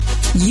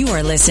You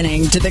are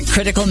listening to the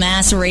Critical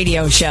Mass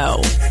Radio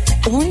Show,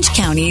 Orange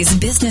County's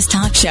business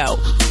talk show,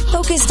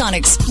 focused on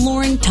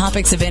exploring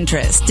topics of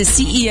interest to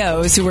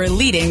CEOs who are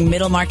leading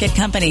middle market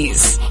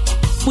companies.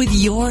 With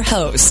your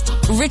host,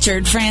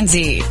 Richard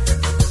Franzi.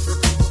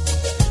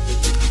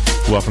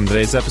 Welcome to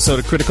today's episode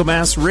of Critical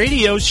Mass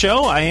Radio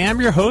Show. I am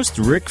your host,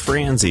 Rick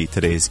Franzi.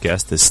 Today's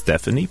guest is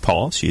Stephanie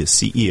Paul. She is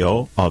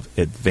CEO of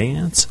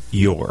Advance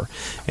Your.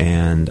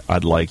 And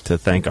I'd like to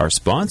thank our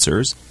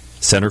sponsors,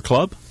 Center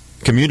Club,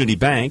 Community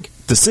Bank,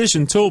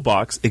 Decision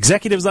Toolbox,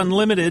 Executives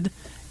Unlimited,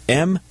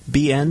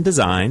 MBN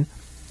Design,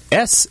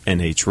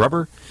 S&H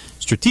Rubber,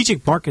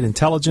 Strategic Market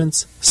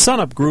Intelligence,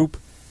 Sunup Group,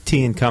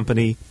 T &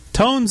 Company,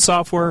 Tone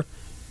Software,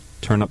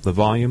 Turn Up the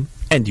Volume,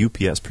 and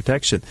UPS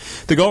Protection.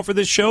 The goal for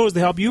this show is to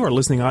help you, our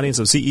listening audience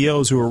of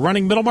CEOs who are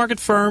running middle market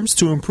firms,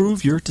 to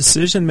improve your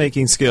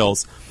decision-making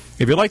skills.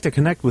 If you'd like to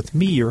connect with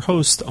me, your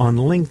host, on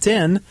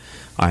LinkedIn,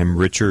 I'm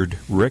Richard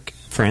Rick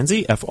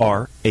Franzi,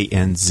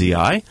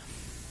 F-R-A-N-Z-I.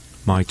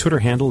 My Twitter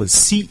handle is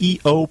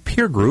CEO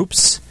Peer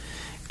Groups.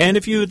 And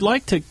if you'd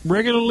like to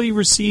regularly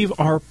receive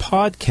our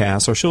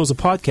podcast, our show is a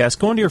podcast,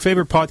 go into your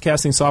favorite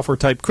podcasting software,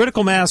 type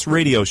Critical Mass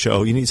Radio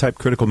Show. You need to type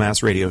Critical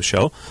Mass Radio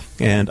Show,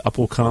 and up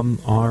will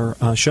come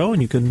our show,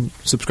 and you can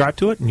subscribe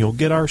to it, and you'll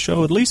get our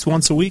show at least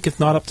once a week, if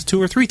not up to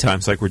 2 or 3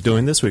 times like we're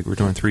doing this week. We're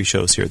doing 3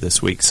 shows here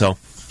this week, so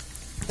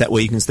that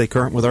way you can stay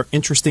current with our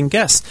interesting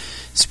guests.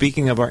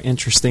 Speaking of our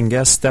interesting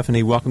guests,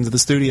 Stephanie, welcome to the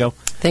studio.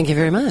 Thank you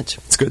very much.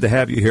 It's good to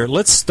have you here.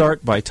 Let's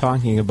start by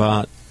talking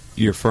about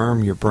your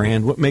firm, your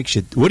brand. What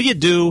do you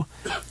do?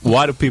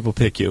 Why do people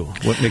pick you?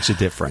 What makes you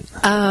different?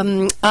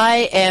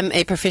 I am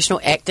a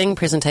professional acting,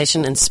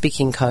 presentation, and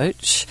speaking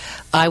coach.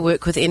 I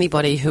work with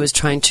anybody who is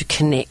trying to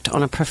connect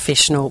on a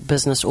professional,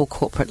 business, or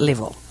corporate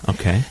level.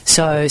 Okay.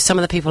 So some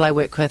of the people I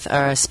work with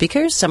are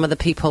speakers. Some of the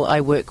people I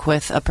work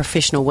with are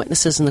professional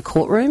witnesses in the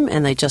courtroom,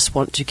 and they just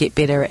want to get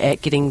better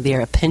at getting their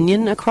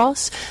opinion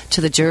across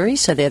to the jury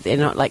so that they're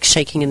not like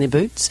shaking in their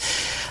boots.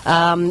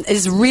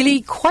 There's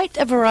really quite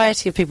a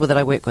variety of people that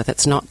I work with.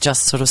 It's not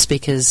just sort of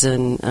speakers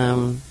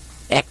and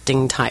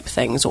acting type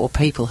things, or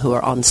people who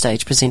are on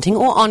stage presenting,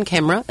 or on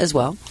camera as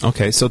well.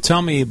 Okay, so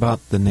tell me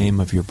about the name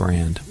of your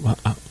brand.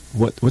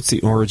 What's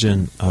the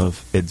origin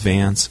of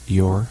Advance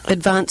Your?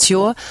 Advance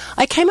Your.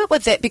 I came up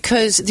with that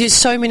because there's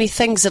so many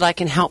things that I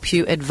can help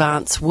you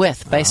advance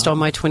with based on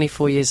my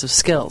 24 years of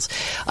skills.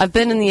 I've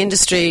been in the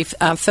industry,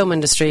 film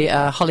industry,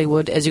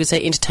 Hollywood, as you could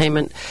say,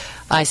 entertainment.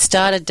 I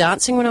started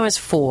dancing when I was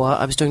 4.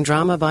 I was doing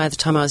drama by the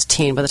time I was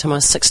 10. By the time I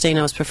was 16,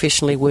 I was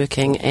professionally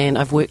working, and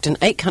I've worked in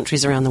 8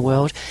 countries around the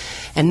world,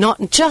 and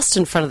not just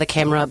in front of the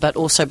camera, but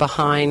also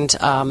behind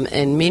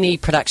in many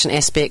production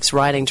aspects,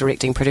 writing,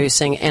 directing,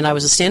 producing. And I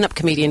was a stand-up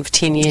comedian for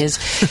 10 years,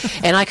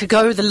 and I could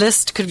go, the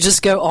list could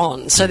just go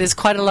on. So there's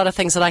quite a lot of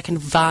things that I can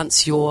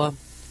advance your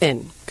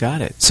in.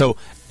 Got it. So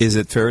is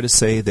it fair to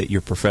say that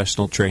your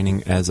professional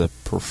training as a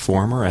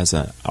performer, as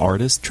an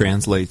artist,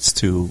 translates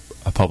to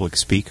a public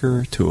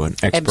speaker, to an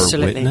expert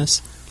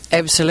witness?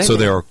 Absolutely. So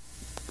there are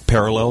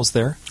parallels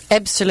there?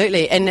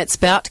 Absolutely. And it's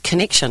about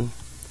connection.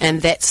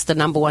 And that's the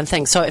number one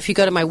thing. So if you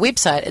go to my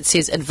website, it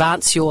says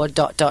advance your ...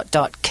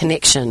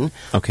 connection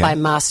by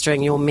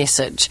mastering your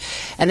message.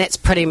 And that's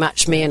pretty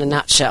much me in a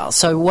nutshell.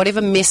 So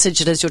whatever message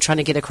it is you're trying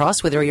to get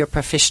across, whether you're a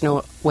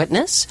professional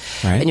witness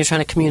and you're trying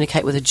to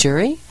communicate with a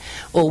jury,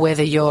 or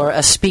whether you're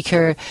a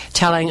speaker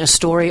telling a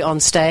story on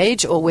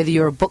stage, or whether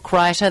you're a book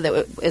writer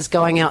that is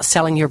going out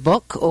selling your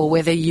book, or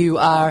whether you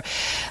are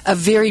a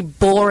very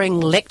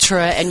boring lecturer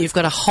and you've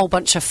got a whole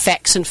bunch of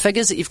facts and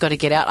figures that you've got to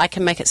get out, I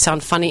can make it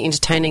sound funny,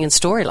 entertaining, and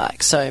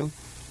story-like. So,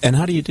 and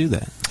how do you do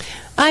that?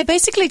 I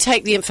basically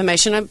take the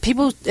information, and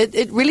people,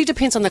 it really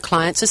depends on the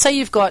client. So say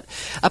you've got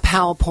a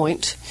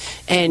PowerPoint,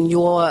 and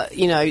you're,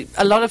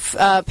 a lot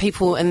of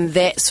people in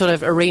that sort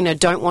of arena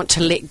don't want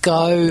to let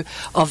go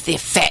of their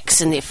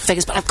facts and their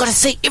figures, but I've got to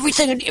see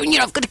everything, and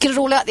I've got to get it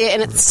all out there,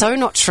 and it's so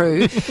not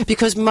true,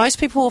 because most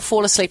people will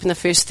fall asleep in the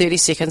first 30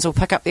 seconds, or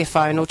pick up their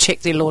phone, or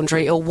check their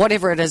laundry, or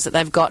whatever it is that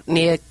they've got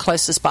near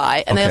closest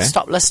by, and they'll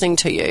stop listening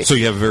to you. So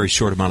you have a very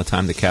short amount of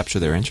time to capture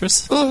their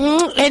interest?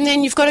 Mm-hmm. And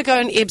then you've got to go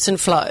in ebbs and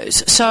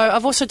flows. So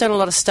I've also done a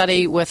lot of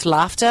study with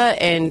laughter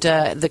and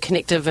the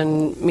connective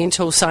and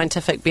mental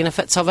scientific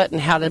benefits of it, and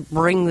how to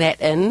bring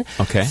that in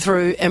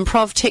through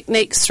improv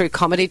techniques, through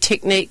comedy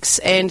techniques,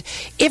 and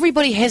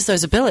everybody has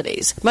those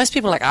abilities. Most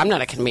people are like, I'm not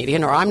a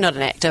comedian or I'm not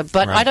an actor,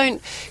 but I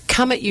don't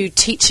come at you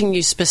teaching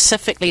you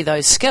specifically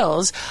those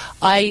skills.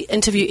 I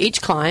interview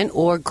each client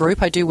or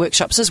group. I do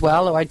workshops as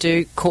well, or I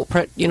do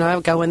corporate,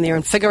 go in there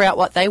and figure out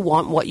what they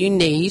want, what you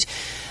need,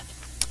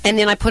 and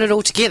then I put it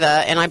all together,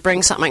 and I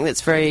bring something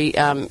that's very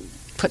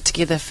put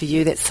together for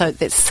you.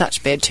 That's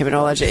such bad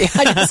terminology.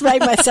 I just made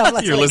myself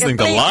like You're listening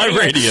to live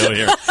radio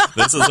here.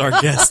 This is our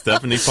guest,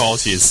 Stephanie Paul.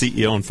 She is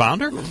CEO and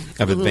founder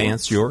of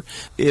Advance Your.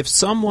 If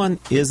someone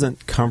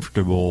isn't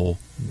comfortable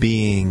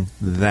being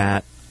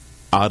that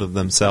out of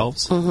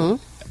themselves,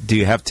 do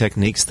you have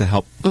techniques to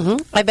help?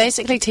 I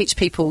basically teach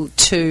people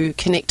to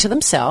connect to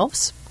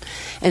themselves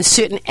and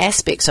certain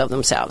aspects of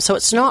themselves. So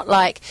it's not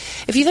like,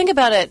 if you think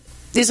about it,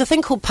 there's a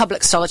thing called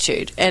public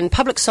solitude, and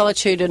public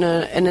solitude in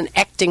an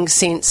acting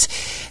sense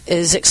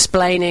is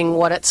explaining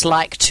what it's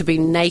like to be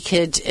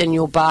naked in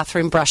your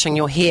bathroom brushing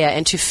your hair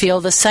and to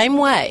feel the same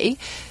way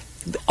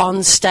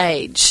on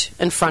stage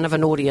in front of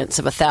an audience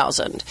of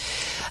 1,000.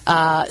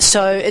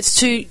 So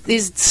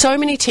there's so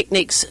many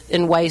techniques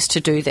and ways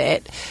to do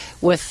that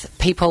with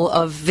people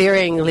of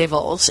varying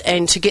levels,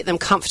 and to get them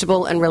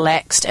comfortable and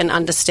relaxed and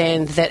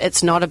understand that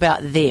it's not about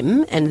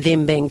them and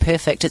them being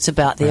perfect, it's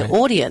about their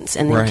audience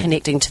and them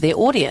connecting to their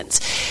audience.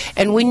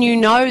 And when you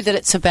know that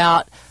it's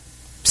about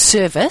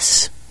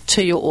service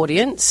to your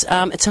audience,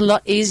 it's a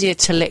lot easier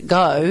to let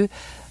go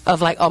of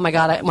like, oh my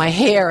God, my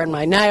hair and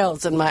my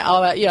nails and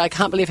I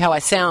can't believe how I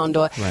sound.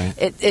 Or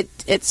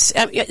it's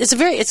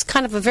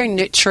kind of a very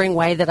nurturing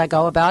way that I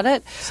go about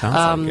it.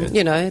 Sounds like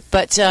it.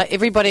 But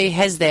everybody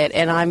has that,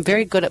 and I'm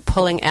very good at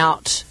pulling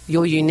out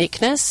your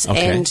uniqueness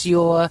and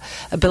your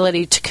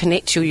ability to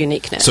connect your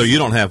uniqueness. So you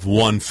don't have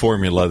one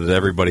formula that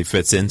everybody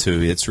fits into.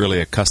 It's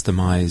really a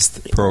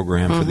customized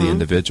program for the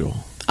individual.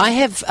 I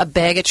have a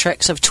bag of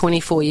tricks of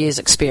 24 years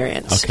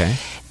experience. Okay.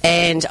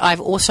 And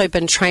I've also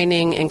been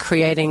training and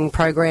creating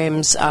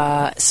programs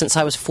since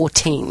I was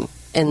 14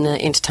 in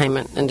the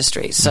entertainment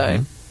industry. So,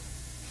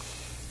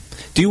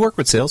 do you work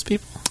with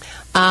salespeople?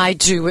 I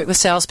do work with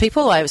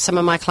salespeople. Some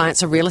of my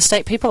clients are real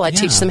estate people. I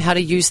teach them how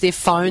to use their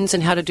phones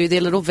and how to do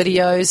their little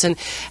videos and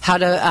how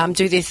to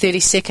do their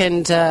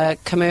 30-second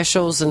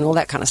commercials and all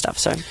that kind of stuff.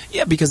 So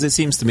yeah, because it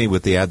seems to me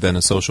with the advent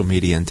of social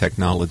media and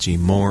technology,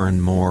 more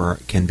and more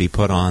can be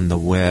put on the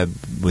web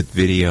with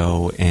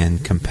video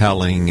and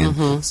compelling,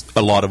 and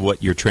a lot of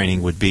what your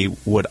training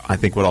would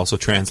also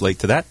translate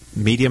to that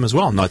medium as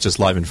well, not just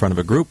live in front of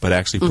a group, but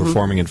actually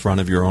performing in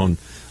front of your own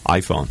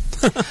iPhone.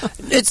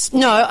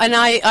 And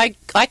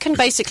I can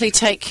basically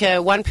take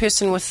one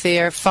person with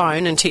their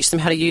phone and teach them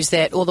how to use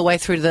that, all the way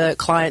through to the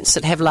clients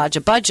that have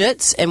larger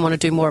budgets and want to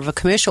do more of a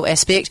commercial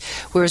aspect,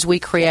 whereas we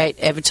create,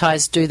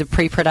 advertise, do the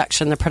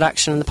pre-production, the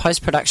production and the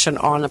post-production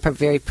on a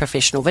very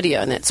professional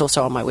video, and that's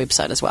also on my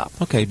website as well.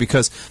 Okay,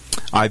 because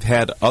I've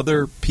had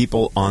other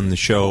people on the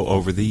show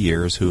over the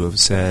years who have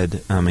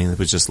said, it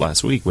was just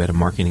last week, we had a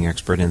marketing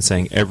expert in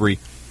saying every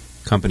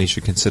company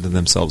should consider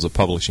themselves a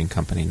publishing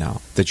company now,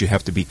 that you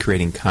have to be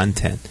creating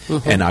content.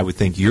 And I would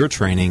think your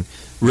training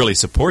really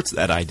supports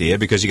that idea,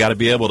 because you got to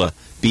be able to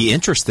be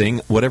interesting,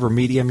 whatever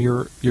medium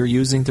you're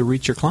using to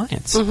reach your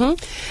clients.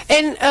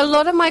 And a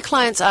lot of my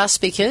clients are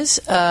speakers,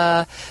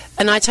 and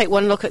I take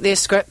one look at their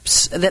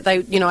scripts that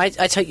they,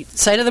 I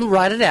say to them,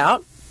 write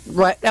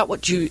out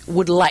what you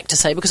would like to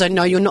say, because I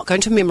know you're not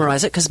going to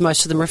memorize it, because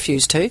most of them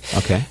refuse to.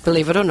 Okay.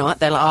 Believe it or not,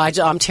 they're like,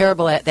 I'm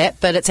terrible at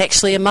that, but it's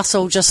actually a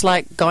muscle, just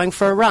like going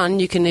for a run.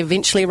 You can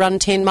eventually run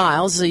 10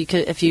 miles. So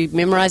if you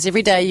memorize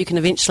every day, you can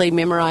eventually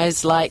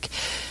memorize water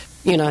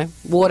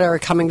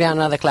coming down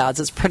in other clouds.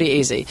 It's pretty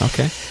easy.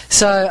 Okay.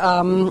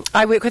 So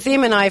I work with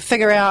them and I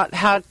figure out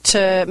how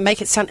to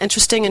make it sound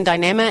interesting and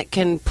dynamic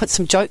and put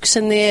some jokes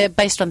in there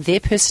based on their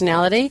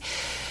personality.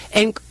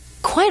 And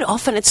quite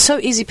often it's so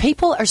easy.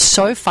 People are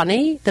so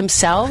funny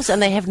themselves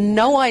and they have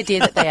no idea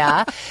that they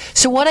are.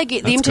 So what I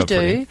get them to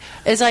do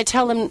is I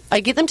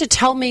get them to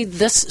tell me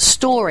this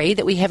story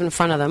that we have in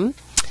front of them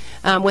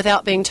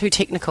without being too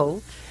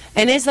technical.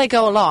 And as they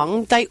go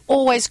along, they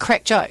always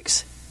crack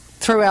jokes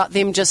throughout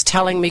them just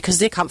telling me, because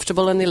they're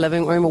comfortable in their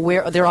living room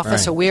or their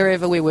office or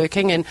wherever we're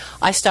working, and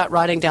I start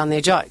writing down their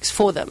jokes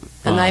for them.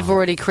 And they've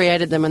already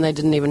created them and they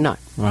didn't even know.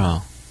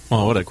 Wow.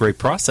 Well, what a great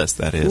process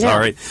that is. Yeah. All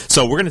right.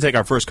 So we're going to take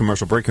our first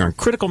commercial break here on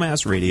Critical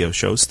Mass Radio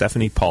Show.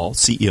 Stephanie Paul,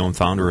 CEO and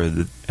founder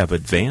of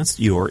Advanced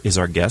Your, is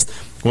our guest.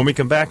 When we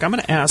come back, I'm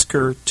going to ask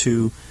her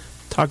to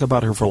talk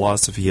about her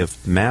philosophy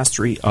of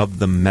mastery of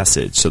the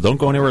message. So don't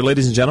go anywhere,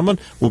 ladies and gentlemen.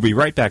 We'll be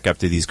right back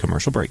after these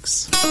commercial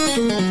breaks.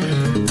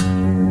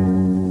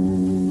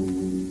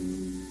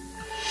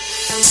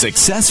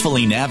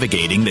 Successfully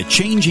navigating the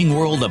changing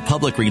world of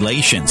public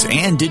relations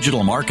and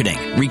digital marketing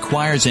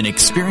requires an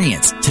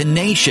experienced,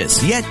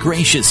 tenacious, yet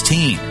gracious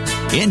team.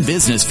 In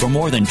business for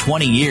more than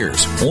 20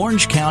 years,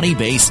 Orange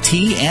County-based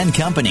T &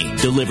 Company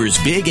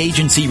delivers big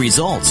agency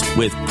results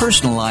with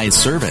personalized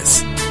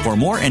service. For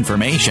more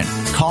information,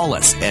 call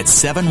us at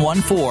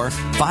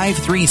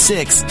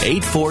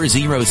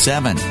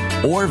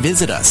 714-536-8407 or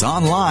visit us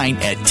online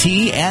at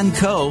tandco.me.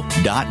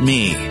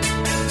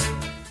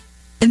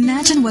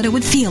 Imagine what it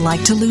would feel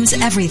like to lose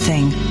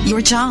everything.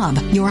 Your job,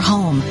 your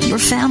home, your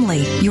family,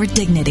 your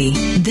dignity.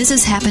 This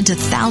has happened to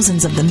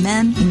thousands of the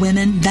men,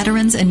 women,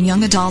 veterans, and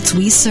young adults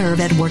we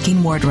serve at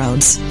Working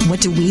Wardrobes.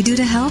 What do we do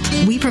to help?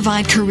 We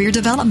provide career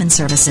development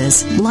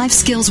services, life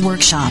skills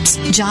workshops,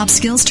 job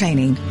skills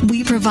training.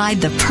 We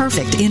provide the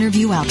perfect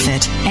interview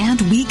outfit,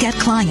 and we get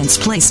clients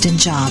placed in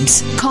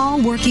jobs.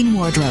 Call Working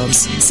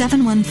Wardrobes,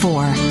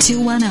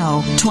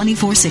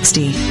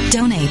 714-210-2460.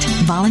 Donate,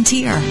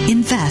 volunteer,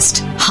 invest,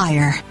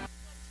 hire.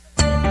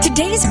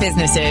 Today's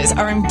businesses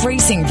are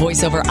embracing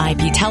voice-over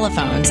IP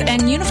telephones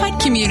and unified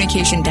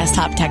communication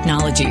desktop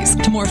technologies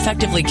to more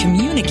effectively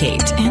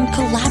communicate and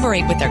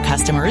collaborate with their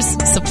customers,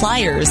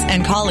 suppliers,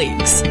 and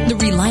colleagues. The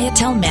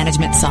Reliatel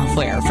management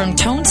software from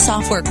Tone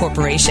Software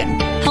Corporation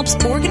helps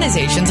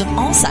organizations of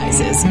all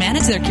sizes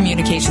manage their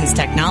communications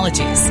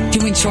technologies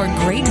to ensure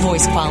great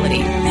voice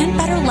quality and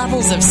better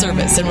levels of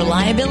service and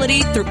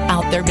reliability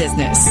throughout their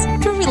business.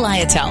 Through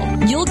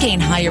Reliatel, you'll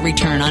gain higher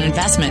return on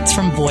investments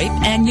from VoIP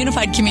and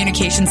unified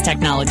communications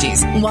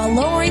technologies while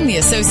lowering the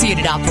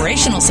associated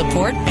operational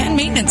support and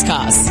maintenance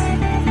costs.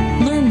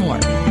 Learn more.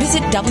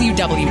 Visit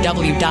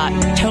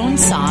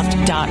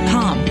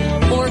www.tonesoft.com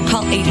or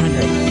call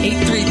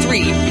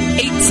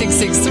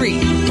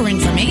 800-833-8663 for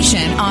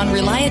information on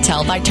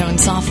Reliatel by Tone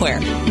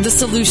Software, the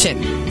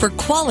solution for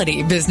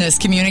quality business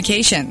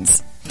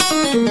communications.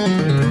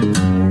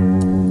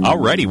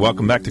 Alrighty,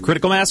 welcome back to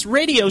Critical Mass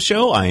Radio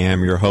Show. I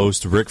am your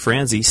host, Rick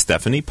Franzi.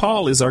 Stephanie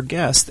Paul is our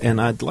guest, and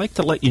I'd like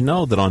to let you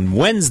know that on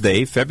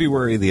Wednesday,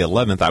 February the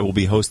 11th, I will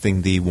be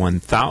hosting the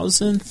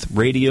 1000th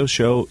radio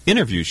show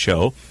interview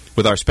show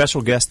with our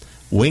special guest,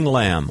 Wing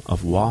Lam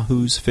of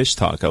Wahoo's Fish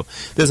Taco.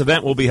 This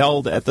event will be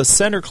held at the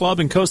Center Club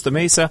in Costa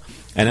Mesa,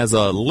 and as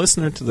a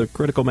listener to the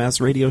Critical Mass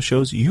radio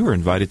shows, you are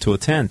invited to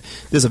attend.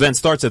 This event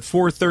starts at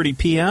 4:30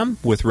 p.m.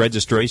 with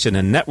registration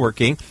and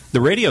networking.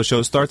 The radio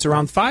show starts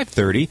around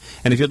 5:30,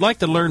 and if you'd like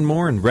to learn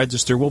more and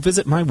register, we'll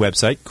visit my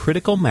website,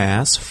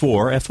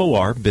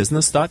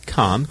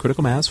 criticalmass4business.com,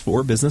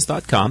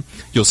 criticalmass4business.com.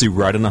 You'll see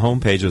right on the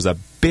homepage there's a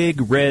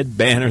big red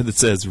banner that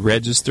says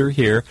register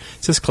here.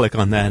 Just click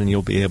on that and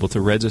you'll be able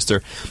to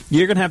register.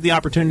 You're going to have the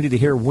opportunity to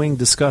hear Wing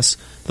discuss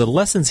the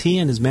lessons he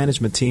and his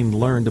management team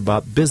learned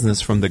about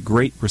business from the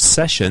Great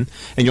Recession,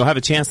 and you'll have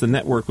a chance to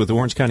network with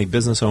Orange County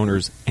business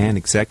owners and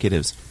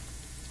executives.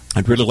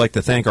 I'd really like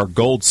to thank our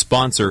gold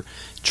sponsor,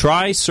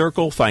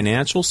 Tri-Circle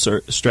Financial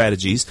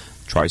Strategies,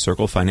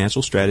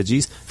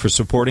 for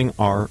supporting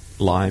our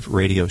live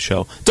radio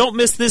show. Don't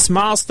miss this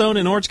milestone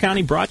in Orange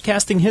County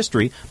broadcasting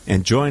history,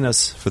 and join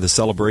us for the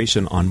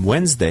celebration on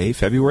Wednesday,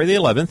 February the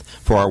 11th,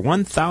 for our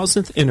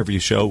 1000th interview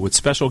show with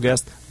special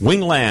guest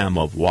Wing Lam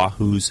of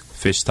Wahoo's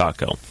Fish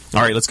Taco.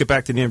 All right, let's get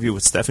back to the interview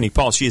with Stephanie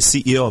Paul. She is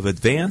CEO of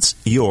Advance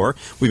Your.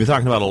 We've been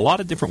talking about a lot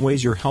of different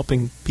ways you're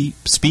helping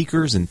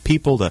speakers and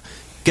people to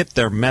get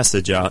their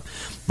message out.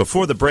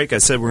 Before the break, I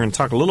said we're going to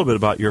talk a little bit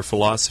about your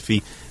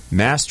philosophy,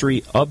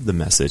 Mastery of the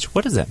Message.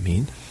 What does that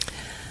mean?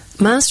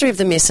 Mastery of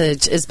the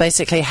message is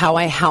basically how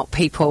I help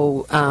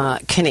people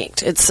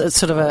connect. It's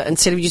sort of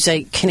instead of you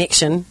say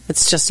connection,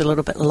 it's just a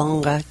little bit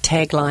longer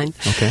tagline.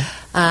 Okay.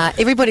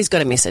 Everybody's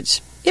got a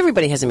message.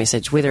 Everybody has a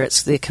message, whether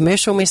it's their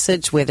commercial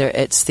message, whether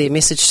it's their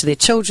message to their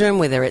children,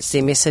 whether it's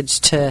their message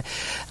to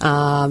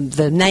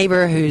the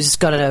neighbour who's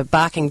got a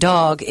barking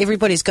dog.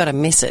 Everybody's got a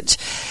message.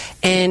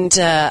 And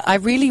I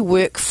really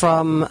work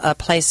from a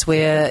place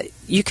where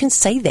you can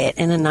say that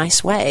in a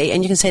nice way,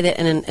 and you can say that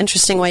in an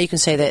interesting way, you can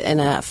say that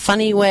in a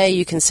funny way,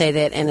 you can say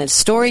that in a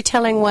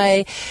storytelling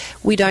way.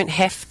 We don't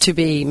have to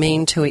be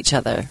mean to each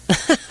other.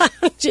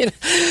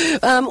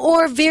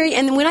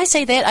 And when I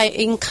say that, I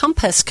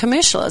encompass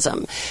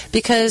commercialism,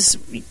 because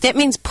that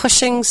means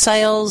pushing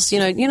sales. You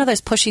know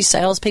those pushy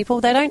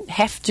salespeople. They don't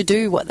have to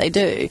do what they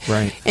do,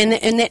 right?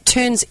 And that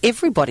turns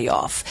everybody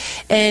off.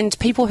 And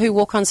people who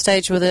walk on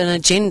stage with an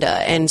agenda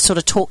and sort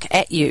of talk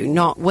at you,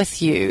 not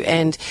with you,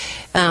 and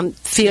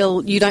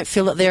you don't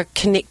feel that they're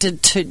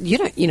connected to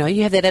you.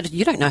 You have that attitude.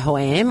 You don't know who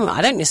I am.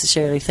 I don't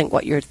necessarily think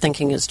what you're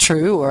thinking is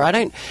true, or I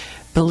don't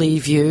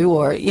believe you,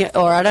 or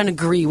I don't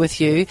agree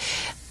with you.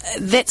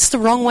 That's the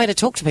wrong way to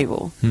talk to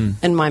people,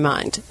 in my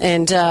mind,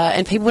 and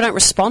people don't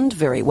respond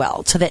very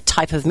well to that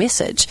type of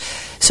message.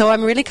 So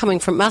I'm really coming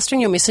from mastering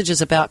your message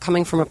is about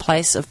coming from a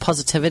place of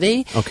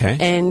positivity, okay,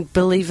 and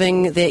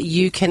believing that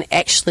you can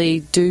actually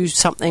do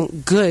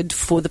something good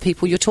for the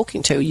people you're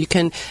talking to. You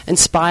can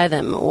inspire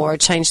them or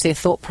change their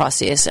thought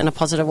process in a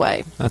positive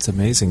way. That's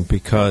amazing,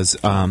 because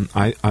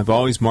I've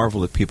always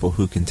marveled at people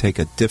who can take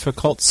a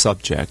difficult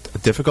subject, a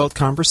difficult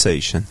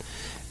conversation,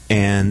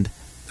 and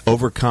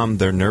overcome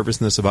their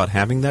nervousness about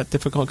having that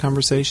difficult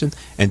conversation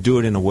and do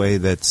it in a way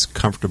that's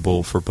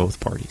comfortable for both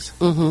parties.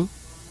 Mm-hmm.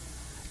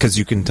 Because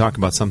you can talk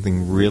about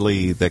something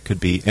really that could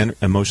be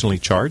emotionally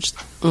charged,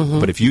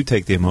 but if you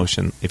take the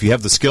emotion, if you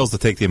have the skills to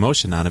take the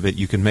emotion out of it,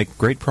 you can make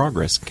great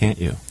progress, can't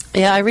you?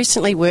 Yeah, I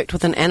recently worked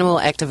with an animal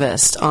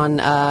activist on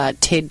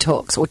TED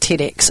Talks, or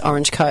TEDx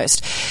Orange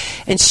Coast,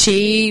 and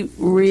she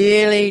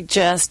really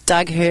just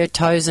dug her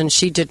toes in.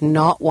 She did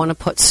not want to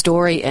put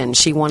story in.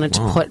 She wanted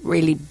to put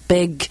really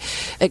big,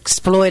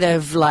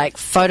 exploitive, like,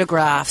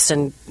 photographs,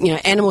 and,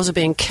 animals are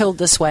being killed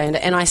this way.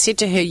 And I said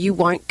to her, you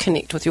won't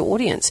connect with your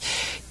audience.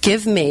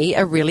 give me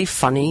a really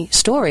funny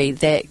story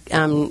that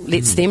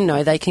lets them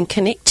know they can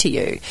connect to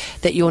you,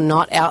 that you're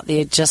not out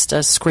there just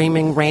a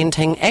screaming,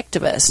 ranting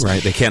activist.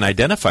 Right. They can't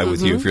identify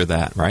with you if you're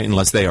that, right?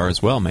 Unless they are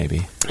as well,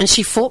 maybe. And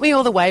she fought me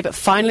all the way, but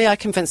finally I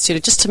convinced her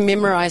to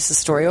memorize the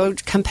story or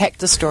compact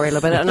the story a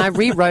little bit. And I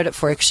rewrote it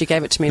for her because she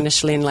gave it to me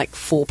initially in like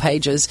 4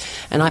 pages,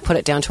 and I put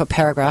it down to a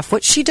paragraph,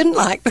 which she didn't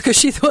like because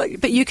she thought,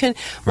 but you can,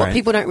 what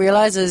people don't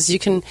realize is you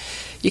can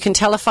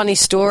tell a funny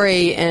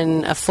story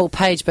in a full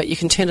page, but you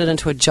can turn it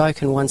into a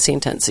joke in 1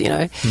 sentence, you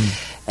know.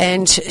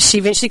 And she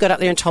eventually got up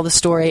there and told the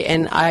story,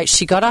 and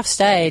she got off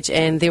stage,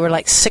 and there were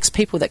like 6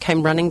 people that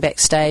came running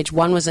backstage.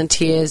 One was in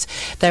tears.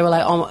 They were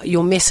like, "Oh,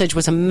 your message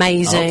was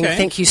amazing. Okay.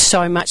 Thank you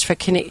so much for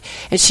connecting."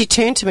 And she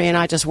turned to me, and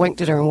I just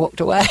winked at her and walked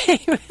away.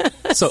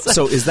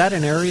 So is that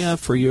an area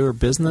for your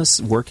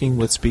business, working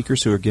with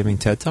speakers who are giving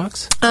TED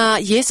Talks?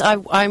 Yes,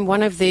 I'm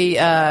one of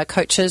the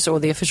coaches, or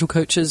the official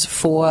coaches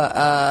for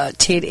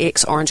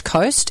TEDx Orange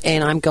Coast,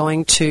 and I'm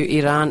going to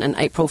Iran in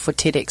April for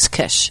TEDx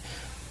Kish.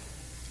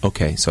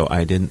 Okay, so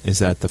is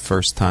that the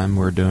first time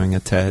we're doing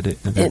a TED?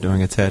 They're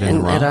doing a TED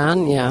in Iran?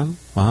 Iran, yeah.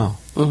 Wow.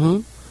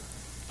 Mm-hmm.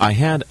 I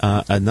had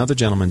another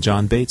gentleman,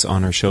 John Bates,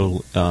 on our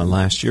show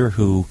last year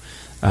who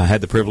had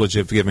the privilege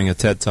of giving a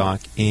TED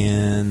Talk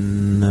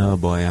in,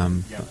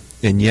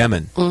 in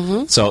Yemen.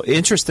 Mm-hmm. So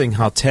interesting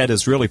how TED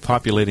is really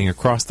populating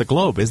across the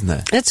globe, isn't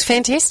it? It's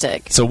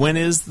fantastic. So when are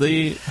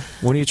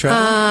you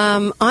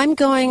traveling? I'm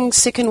going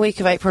second week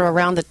of April,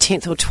 around the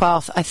 10th or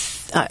 12th.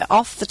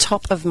 Off the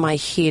top of my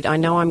head, I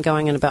know I'm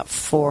going in about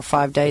 4 or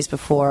 5 days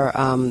before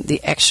the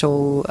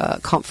actual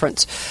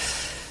conference.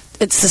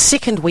 It's the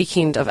second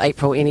weekend of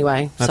April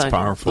anyway. That's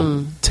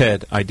powerful.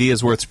 TED,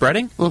 ideas worth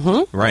spreading?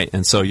 Mm-hmm. Right,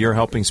 and so you're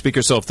helping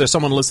speakers. So if there's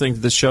someone listening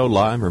to this show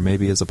live, or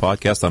maybe as a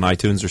podcast on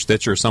iTunes or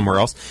Stitcher or somewhere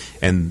else,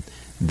 and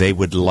they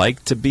would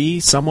like to be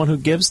someone who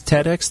gives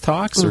TEDx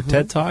talks or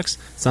TED Talks,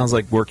 sounds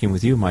like working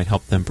with you might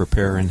help them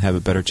prepare and have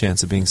a better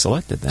chance of being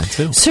selected then,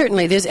 too.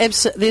 Certainly.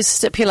 There's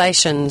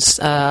stipulations.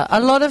 A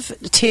lot of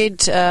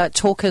TED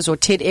talkers or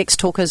TEDx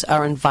talkers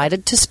are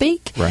invited to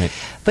speak. Right.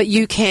 But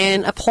you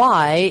can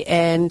apply,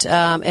 and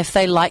if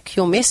they like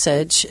your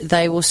message,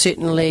 they will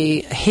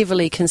certainly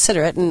heavily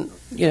consider it. And,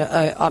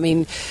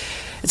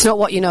 it's not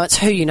what you know, it's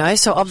who you know.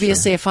 So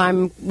obviously, if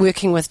I'm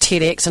working with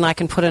TEDx and I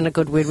can put in a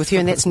good word with you,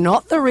 and that's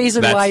not the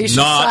reason why you should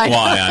sign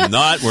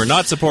up. We're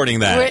not supporting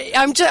that.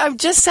 I'm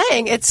just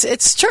saying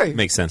it's true.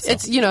 Makes sense.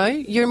 It's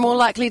you're more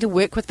likely to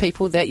work with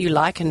people that you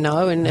like and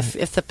know, and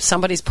if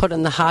somebody's put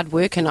in the hard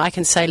work, and I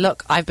can say,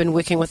 look, I've been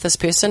working with this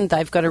person,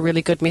 they've got a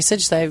really good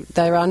message,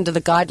 they're under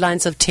the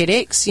guidelines of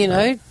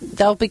TEDx,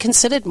 they'll be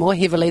considered more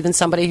heavily than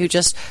somebody who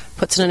just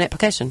puts in an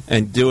application.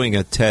 And doing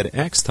a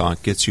TEDx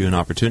talk gets you an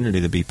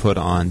opportunity to be put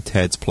on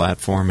TED's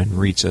platform and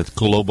reach a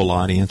global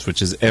audience,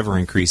 which is ever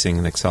increasing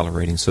and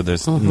accelerating. So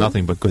there's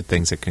nothing but good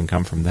things that can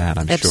come from that,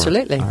 I'm sure.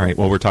 Absolutely. All right.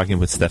 Well, we're talking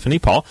with Stephanie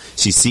Paul.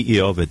 She's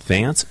CEO of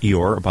Advance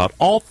Your, about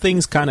all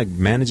things kind of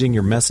managing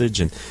your message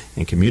and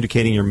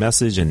communicating your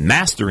message and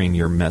mastering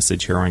your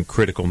message here on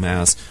Critical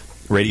Mass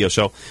Radio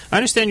Show. I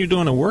understand you're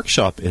doing a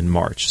workshop in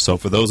March. So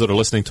for those that are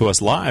listening to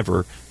us live,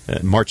 or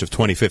March of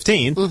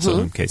 2015, so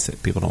in case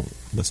people don't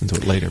listen to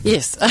it later.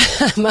 Yes,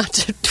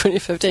 March of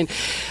 2015.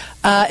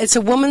 It's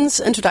a women's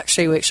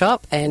introductory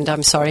workshop, and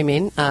I'm sorry,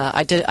 men.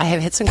 I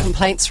have had some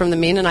complaints from the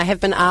men, and I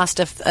have been asked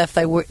if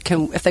they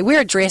wear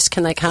a dress,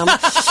 can they come?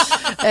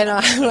 And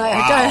I'm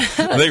like,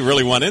 wow. They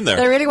really want in there.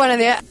 They really want in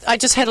there. I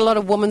just had a lot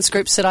of women's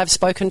groups that I've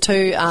spoken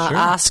to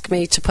ask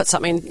me to put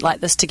something like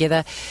this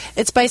together.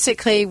 It's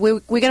basically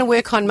we're going to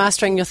work on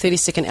mastering your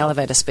 30-second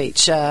elevator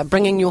speech,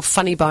 bringing your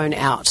funny bone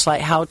out,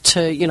 like how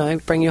to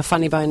bring your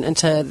funny bone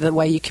into the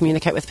way you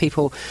communicate with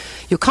people,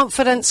 your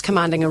confidence,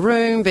 commanding a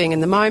room, being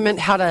in the moment,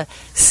 how to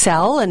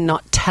sell and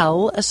not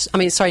tell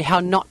how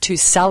not to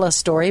sell a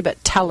story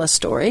but tell a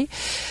story.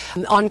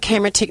 On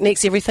camera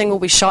techniques, everything will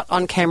be shot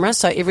on camera,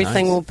 so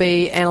everything will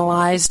be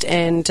analysed,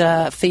 and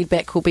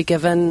feedback will be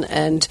given,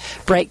 and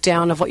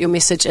breakdown of what your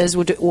message is.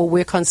 We'll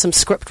work on some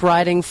script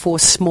writing for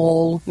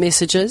small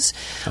messages.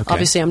 Okay.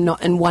 Obviously, I'm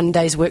not in one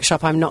day's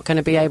workshop, I'm not going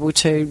to be able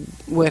to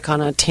work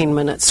on a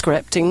 10-minute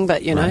scripting,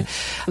 but know.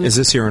 Is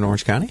this here in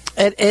Orange County?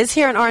 It is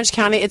here in Orange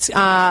County. It's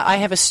I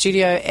have a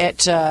studio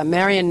at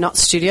Marion Knott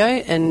Studio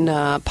in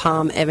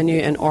Palm Avenue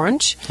in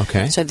Orange.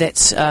 Okay. So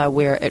that's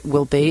where it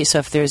will be. So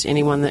if there's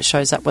anyone that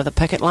shows up with a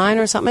picket line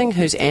or something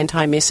who's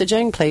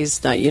anti-messaging, please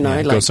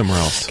go somewhere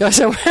else. Go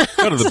somewhere else.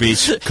 Go to the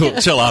beach. Cool.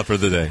 Chill out for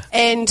the day.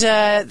 And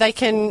they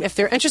can, if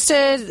they're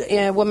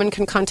interested, women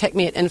can contact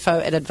me at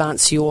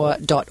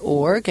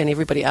info@advanceyour.org. And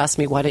everybody asks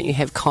me, why don't you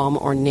have com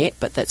or net?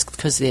 But that's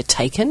because they're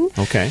taken.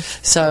 Okay.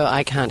 So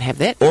I can't have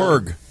that.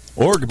 Org,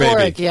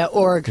 baby.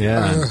 Org.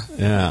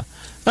 Yeah.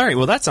 All right.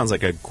 Well, that sounds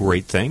like a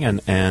great thing,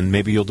 and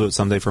maybe you'll do it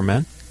someday for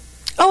men.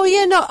 Oh,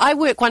 yeah, no, I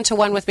work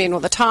one-to-one with men all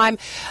the time.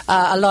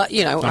 A lot,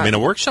 a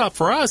workshop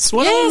for us.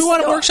 What do we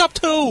want a workshop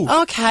too?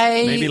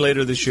 Okay. Maybe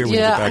later this year we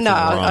can get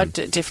back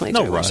to I'd definitely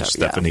do a workshop.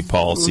 Stephanie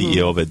Paul,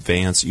 CEO of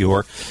Advance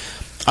Your.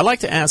 I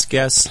like to ask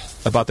guests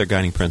about their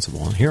guiding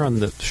principle. And here on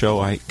the show,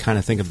 I kind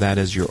of think of that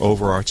as your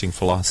overarching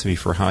philosophy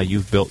for how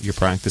you've built your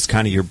practice,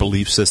 kind of your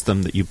belief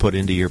system that you put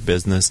into your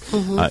business.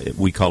 Mm-hmm.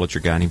 We call it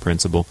your guiding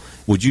principle.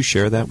 Would you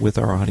share that with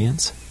our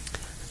audience?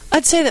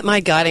 I'd say that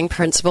my guiding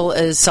principle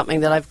is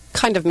something that I've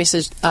kind of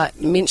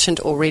mentioned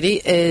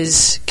already,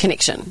 is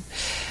connection.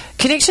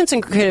 Connection's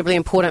incredibly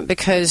important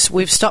because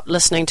we've stopped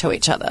listening to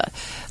each other.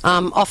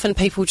 Often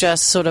people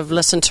just sort of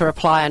listen to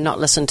reply and not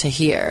listen to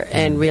hear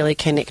and really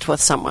connect with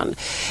someone.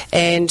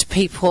 And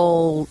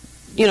people,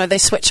 they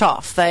switch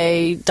off.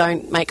 They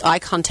don't make eye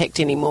contact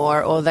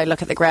anymore, or they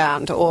look at the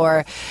ground,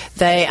 or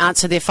they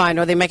answer their phone,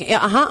 or they're making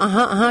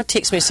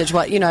text message.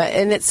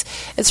 And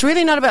it's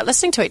really not about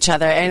listening to each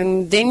other.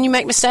 And then you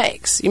make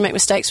mistakes. You make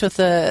mistakes with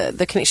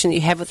the connection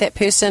you have with that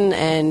person,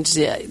 and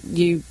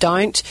you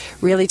don't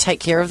really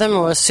take care of them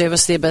or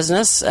service their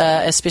business,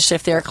 especially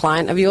if they're a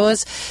client of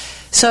yours.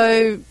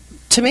 So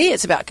to me,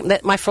 it's about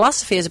that. My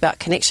philosophy is about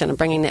connection and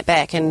bringing that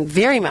back. And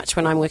very much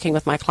when I'm working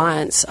with my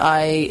clients,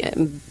 I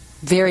am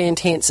very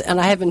intense, and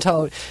I have been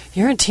told,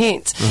 you're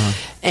intense.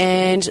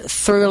 And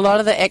through a lot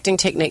of the acting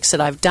techniques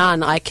that I've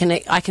done, I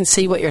can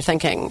see what you're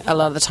thinking a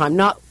lot of the time.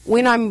 Not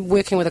when I'm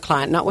working with a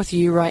client, not with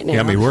you right now. You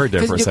got me worried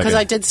there for a second. Because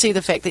I did see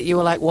the fact that you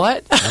were like,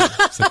 what?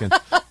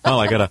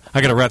 I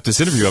gotta wrap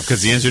this interview up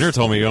because the engineer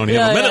told me you only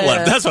have a minute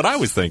left. That's what I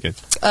was thinking.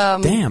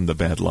 Damn, the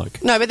bad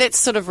luck. No, but that's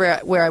sort of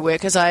where I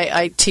work, is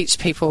I teach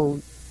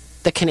people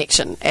the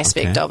connection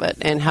aspect of it,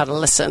 and how to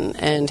listen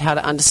and how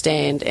to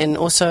understand, and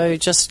also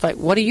just like,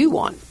 what do you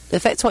want?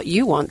 If that's what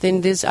you want,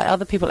 then there's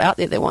other people out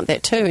there that want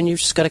that too, and you've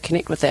just got to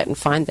connect with that and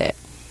find that.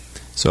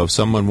 So if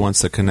someone wants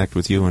to connect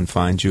with you and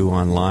find you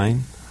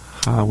online,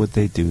 how would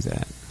they do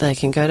that? They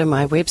can go to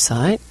my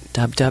website,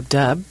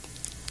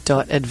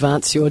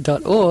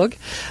 www.advanceyour.org,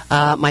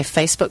 my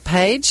Facebook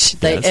page.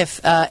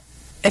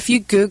 If you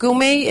Google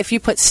me, if you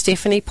put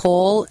Stephanie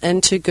Paul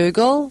into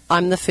Google,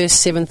 I'm the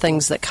first 7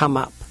 things that come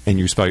up. And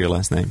you spell your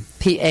last name?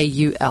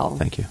 Paul.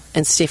 Thank you.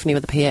 And Stephanie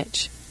with a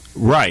PH.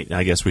 Right.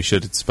 I guess we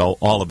should spell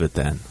all of it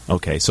then.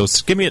 Okay. So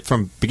give me it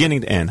from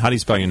beginning to end. How do you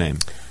spell your name?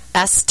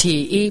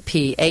 Stephanie,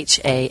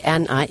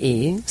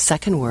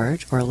 second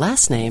word, or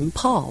last name,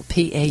 Paul,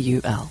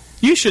 Paul.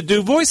 You should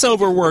do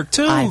voiceover work,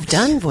 too. I've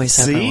done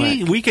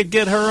voiceover work. We could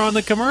get her on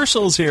the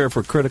commercials here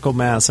for Critical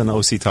Mass and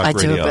OC Talk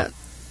Radio. I do about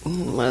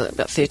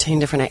 13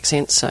 different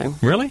accents. So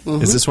really?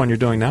 Mm-hmm. Is this one you're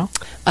doing now?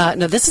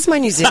 No, this is my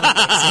New Zealand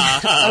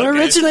accent. I'm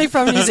originally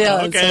from New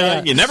Zealand. Okay, so,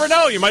 yeah. You never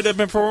know. You might have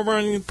been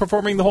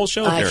performing the whole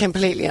show I here.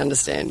 completely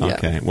understand, yeah.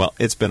 Okay, well,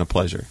 it's been a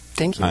pleasure.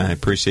 Thank you. I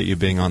appreciate you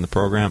being on the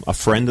program, a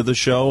friend of the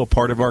show, a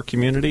part of our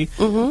community.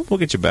 Mm-hmm. We'll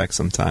get you back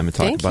sometime and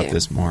talk about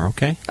this more,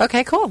 okay?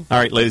 Okay, cool. All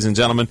right, ladies and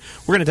gentlemen,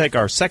 we're going to take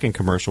our second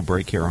commercial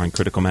break here on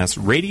Critical Mass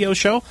Radio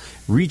Show.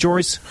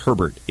 Rejoice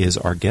Herbert is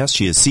our guest.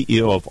 She is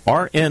CEO of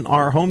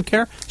RNR Home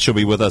Care. She'll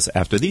be with us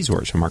after these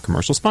words from our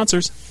commercial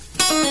sponsors.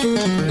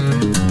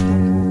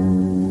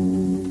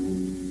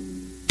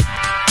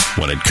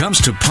 When it comes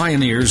to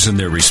pioneers in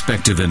their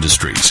respective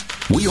industries,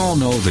 we all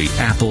know the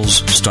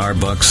Apples,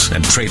 Starbucks,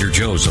 and Trader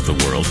Joe's of the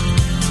world.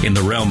 In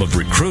the realm of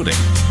recruiting,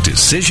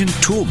 Decision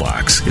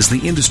Toolbox is the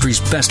industry's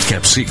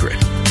best-kept secret.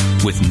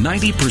 With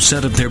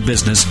 90% of their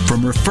business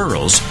from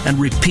referrals and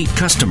repeat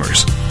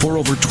customers. For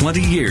over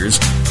 20 years,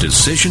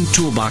 Decision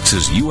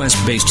Toolbox's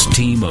U.S.-based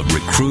team of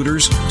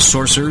recruiters,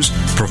 sourcers,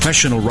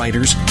 professional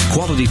writers,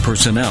 quality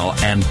personnel,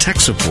 and tech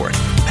support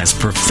has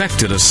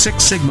perfected a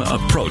Six Sigma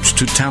approach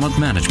to talent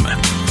management.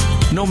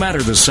 No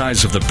matter the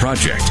size of the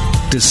project,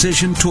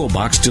 Decision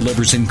Toolbox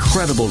delivers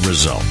incredible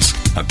results.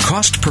 A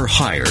cost per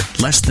hire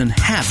less than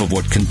half of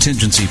what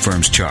contingency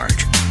firms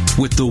charge.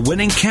 With the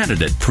winning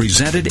candidate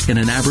presented in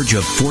an average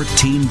of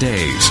 14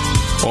 days.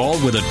 All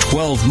with a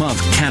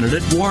 12-month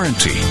candidate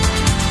warranty.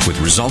 With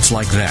results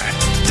like that,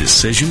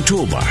 Decision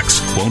Toolbox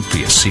won't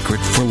be a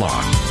secret for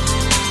long.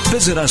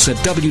 Visit us at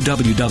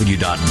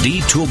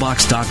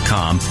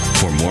www.dtoolbox.com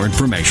for more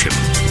information.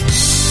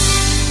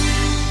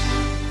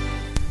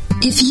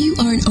 If you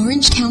are an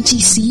Orange County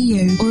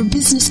CEO or a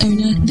business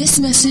owner, this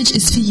message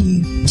is for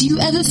you. Do you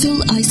ever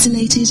feel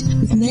isolated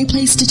with no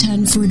place to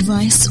turn for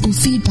advice or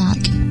feedback?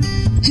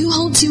 Who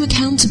holds you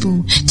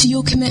accountable to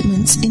your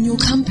commitments in your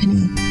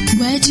company?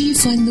 Where do you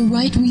find the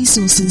right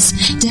resources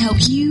to help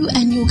you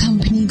and your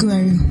company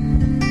grow?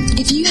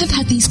 If you have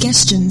had these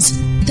questions,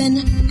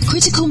 then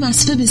Critical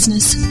Mass for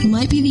Business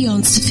might be the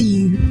answer for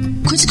you.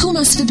 Critical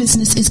Mass for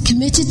Business is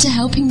committed to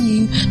helping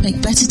you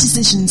make better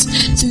decisions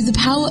through the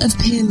power of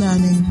peer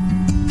learning.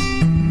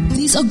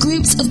 These are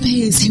groups of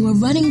peers who are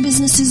running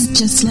businesses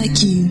just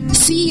like you.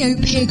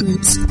 CEO Peer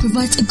Groups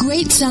provides a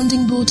great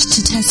sounding board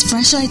to test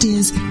fresh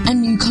ideas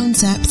and new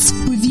concepts,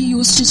 review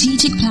your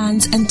strategic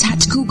plans and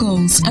tactical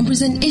goals, and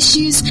present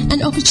issues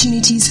and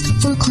opportunities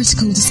for a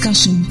critical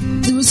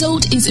discussion. The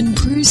result is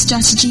improved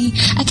strategy,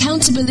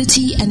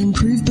 accountability, and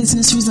improved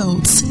business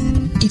results.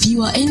 If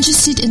you are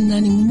interested in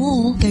learning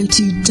more, go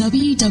to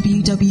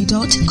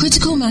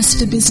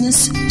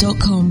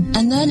www.criticalmassforbusiness.com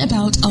and learn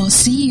about our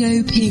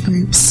CEO Peer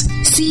Groups.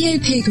 CEO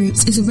Peer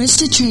Groups is a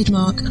registered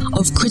trademark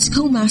of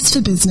Critical Mass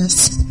for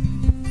Business.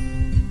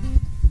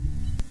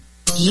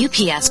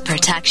 UPS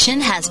Protection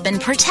has been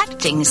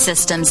protecting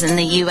systems in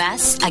the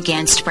U.S.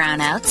 against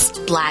brownouts,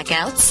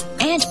 blackouts,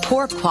 and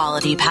poor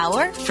quality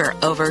power for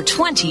over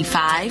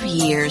 25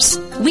 years.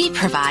 We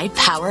provide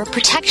power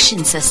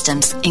protection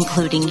systems,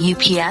 including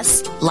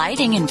UPS,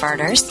 lighting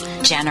inverters,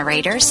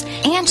 generators,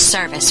 and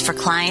service for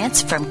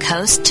clients from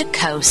coast to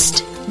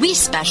coast. We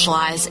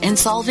specialize in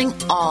solving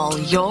all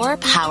your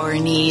power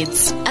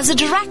needs. As a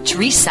direct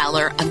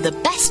reseller of the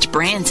best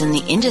brands in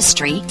the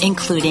industry,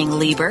 including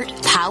Liebert,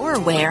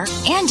 PowerWare,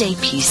 and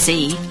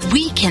APC,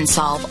 we can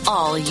solve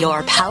all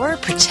your power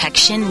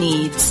protection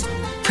needs.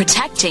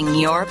 Protecting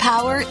your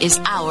power is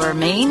our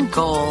main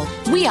goal.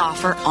 We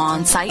offer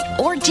on-site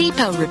or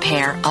depot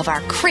repair of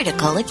our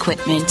critical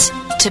equipment.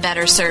 To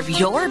better serve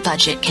your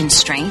budget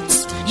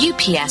constraints,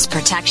 UPS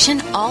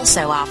Protection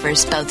also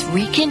offers both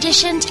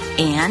reconditioned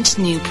and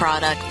new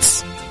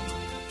products.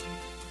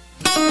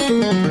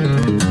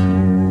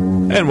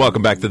 And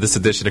welcome back to this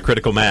edition of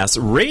Critical Mass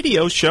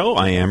Radio Show.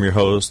 I am your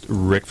host,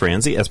 Rick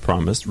Franzi. As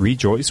promised,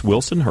 Rejoice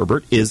Wilson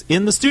Herbert is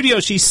in the studio.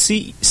 She's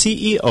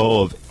CEO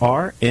of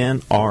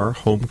R&R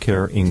Home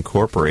Care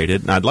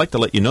Incorporated. And I'd like to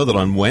let you know that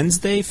on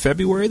Wednesday,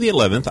 February the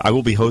 11th, I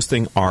will be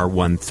hosting our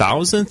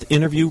 1000th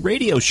interview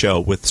radio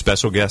show with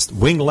special guest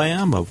Wing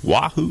Lamb of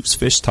Wahoo's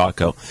Fish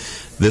Taco.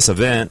 This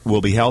event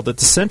will be held at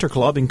the Center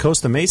Club in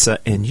Costa Mesa,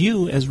 and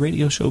you, as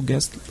radio show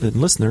guests and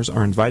listeners,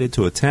 are invited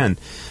to attend.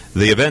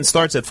 The event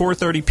starts at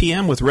 4:30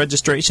 p.m. with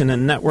registration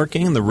and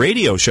networking, and the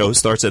radio show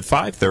starts at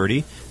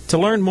 5:30. To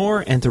learn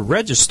more and to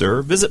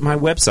register, visit my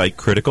website,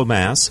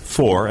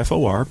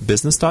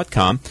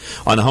 criticalmass4business.com.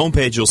 On the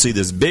homepage, you'll see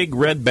this big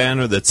red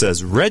banner that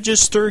says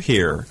Register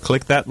Here.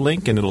 Click that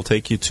link, and it'll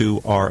take you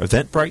to our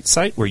Eventbrite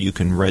site where you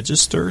can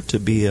register to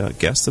be a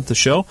guest of the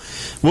show.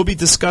 We'll be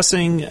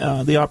discussing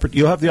you'll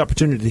have the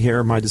opportunity to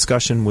hear my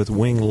discussion with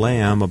Wing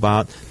Lamb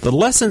about the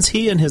lessons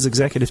he and his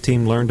executive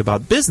team learned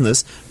about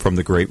business from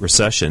the Great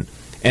Recession.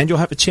 And you'll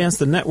have a chance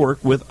to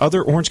network with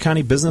other Orange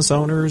County business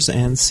owners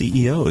and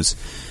CEOs.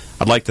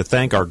 I'd like to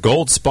thank our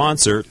gold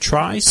sponsor,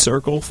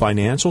 Tri-Circle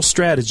Financial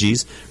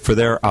Strategies, for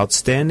their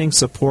outstanding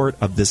support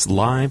of this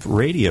live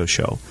radio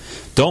show.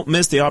 Don't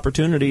miss the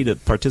opportunity to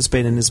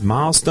participate in this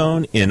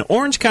milestone in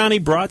Orange County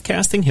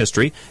broadcasting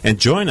history, and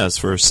join us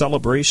for a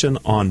celebration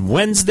on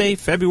Wednesday,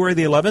 February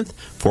the 11th,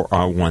 for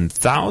our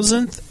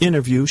 1000th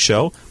interview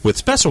show with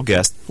special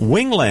guest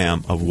Wing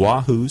Lamb of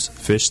Wahoo's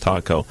Fish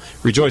Taco.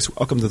 Rejoice,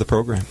 welcome to the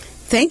program.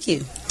 Thank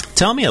you.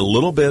 Tell me a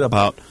little bit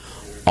about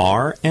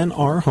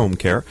R&R Home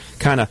Care,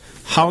 kind of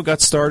how it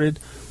got started,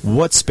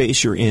 what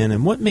space you're in,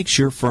 and what makes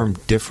your firm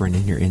different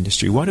in your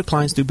industry. Why do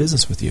clients do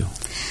business with you?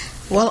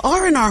 Well,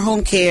 R&R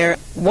Home Care,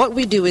 what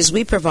we do is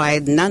we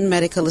provide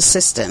non-medical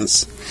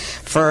assistance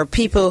for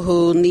people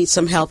who need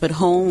some help at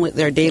home with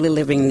their daily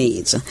living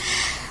needs.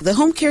 The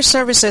home care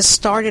services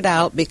started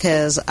out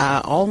because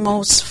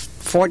almost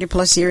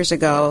 40-plus years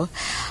ago,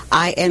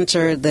 I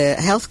entered the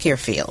healthcare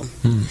field.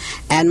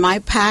 And my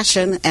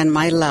passion and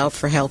my love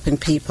for helping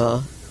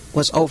people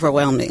was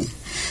overwhelming.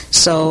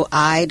 So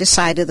I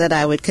decided that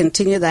I would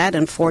continue that,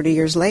 and 40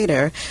 years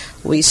later,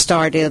 we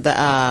started the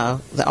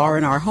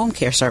R&R Home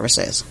Care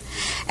Services.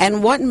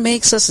 And what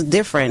makes us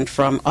different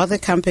from other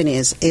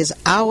companies is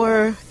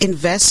our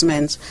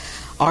investments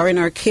are in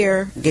our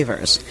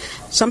caregivers.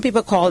 Some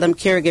people call them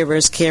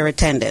caregivers, care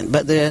attendant,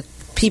 but the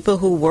people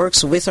who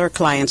works with our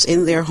clients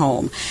in their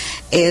home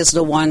is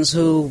the ones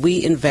who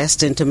we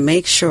invest in to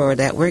make sure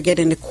that we're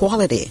getting the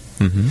quality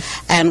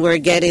and we're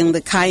getting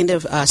the kind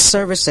of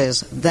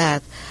services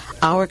that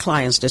our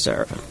clients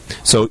deserve.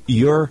 So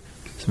your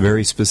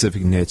very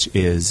specific niche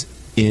is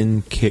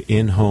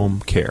in-home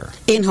care.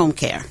 In-home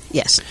care,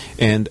 yes.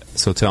 And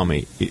so tell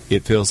me,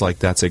 it feels like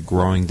that's a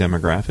growing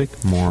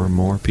demographic? More and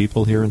more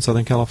people here in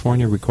Southern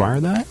California require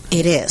that?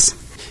 It is.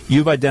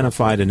 You've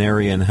identified an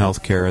area in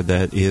healthcare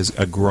that is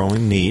a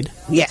growing need.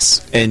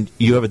 Yes. And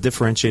you have a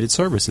differentiated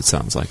service, it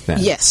sounds like that.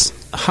 Yes.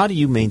 How do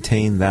you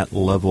maintain that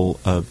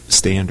level of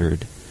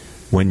standard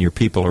when your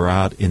people are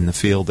out in the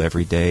field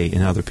every day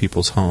in other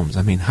people's homes?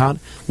 I mean,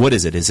 what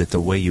is it? Is it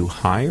the way you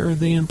hire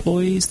the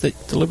employees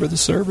that deliver the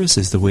service?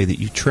 Is it the way that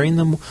you train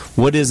them?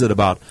 What is it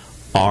about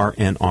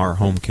R&R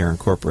Home Care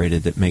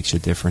Incorporated that makes you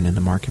different in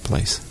the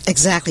marketplace?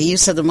 Exactly. You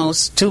said the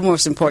two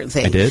most important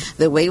things. I did?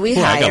 The way we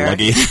hire. I got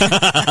lucky.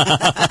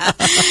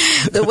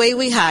 The way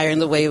we hire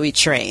and the way we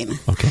train.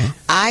 Okay.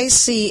 I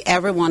see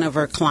every one of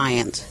our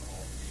clients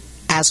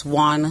as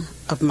one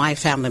of my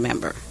family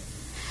member.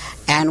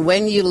 And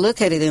when you look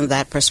at it in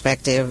that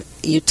perspective,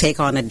 you take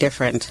on a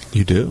different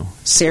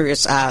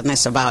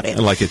seriousness about it.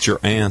 Like it's your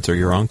aunt or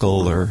your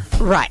uncle or...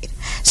 Right.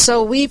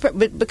 So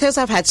because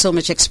I've had so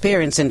much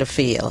experience in the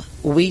field,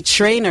 we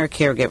train our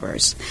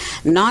caregivers,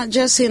 not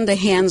just in the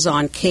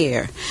hands-on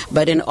care,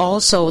 but in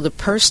also the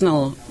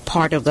personal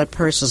part of that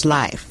person's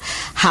life,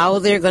 how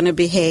they're going to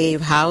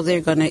behave, how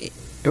they're going to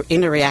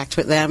interact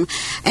with them,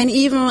 and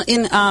even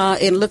in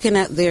looking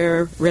at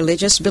their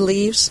religious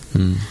beliefs,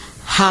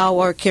 how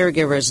our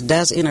caregivers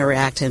does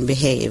interact and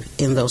behave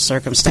in those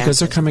circumstances. Because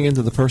they're coming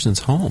into the person's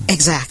home.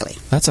 Exactly.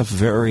 That's a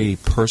very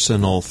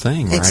personal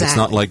thing, right? Exactly. It's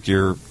not like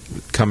you're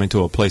coming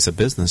to a place of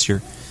business.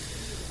 You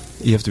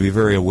have to be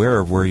very aware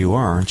of where you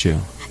are, aren't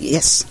you?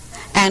 Yes.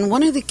 And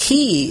one of the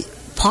key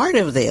part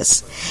of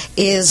this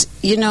is,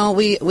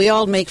 we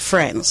all make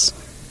friends,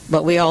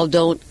 but we all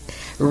don't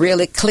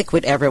really click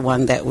with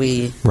everyone that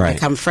we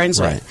become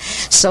friends with.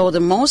 So the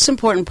most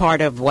important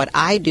part of what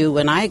I do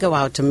when I go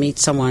out to meet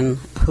someone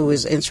who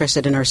is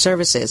interested in our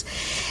services,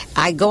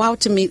 I go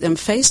out to meet them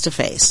face to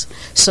face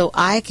so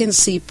I can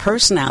see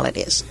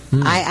personalities.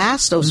 I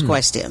ask those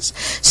questions.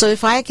 So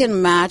if I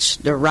can match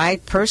the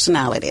right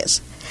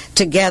personalities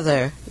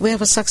together, we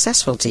have a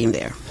successful team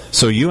there.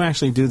 So you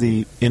actually do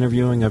the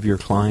interviewing of your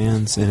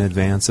clients in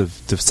advance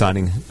of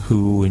deciding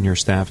who in your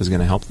staff is going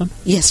to help them?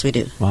 Yes, we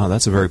do. Wow,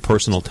 that's a very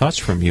personal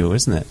touch from you,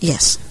 isn't it?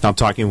 Yes. I'm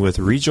talking with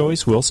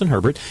Rejoice Wilson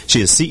Herbert.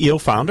 She is CEO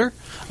founder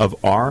of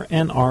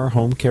R&R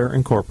Home Care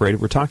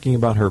Incorporated. We're talking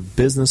about her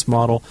business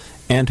model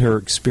and her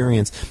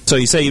experience. So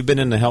you say you've been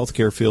in the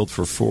healthcare field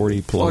for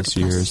 40-plus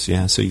years.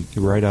 Yeah, so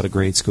you're right out of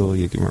grade school.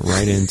 You went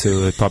right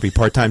into it. Probably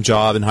part-time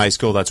job in high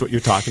school. That's what you're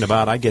talking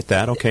about. I get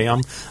that. Okay,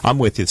 I'm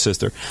with you,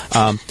 sister.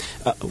 I'm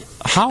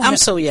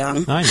so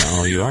young. I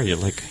know you are. You're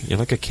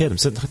like a kid. I'm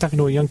talking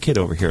to a young kid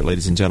over here,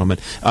 ladies and gentlemen.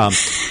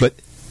 But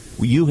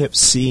you have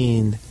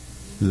seen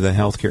the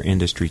healthcare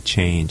industry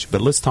change. But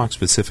let's talk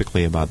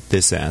specifically about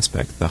this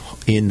aspect, the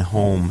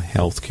in-home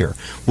healthcare.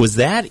 Was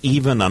that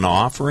even an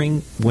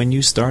offering when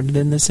you started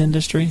in this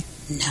industry?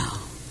 No.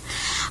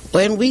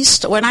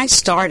 When I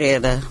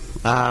started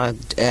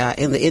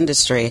in the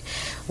industry,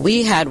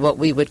 we had what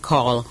we would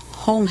call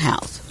home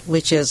health,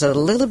 which is a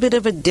little bit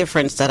of a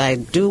difference that I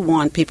do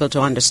want people to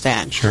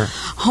understand. Sure.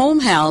 Home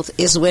health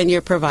is when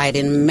you're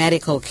providing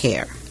medical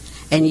care.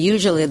 And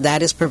usually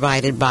that is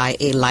provided by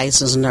a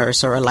licensed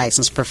nurse or a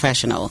licensed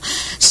professional.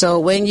 So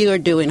when you are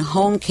doing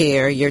home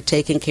care, you're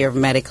taking care of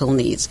medical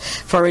needs.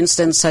 For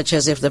instance, such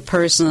as if the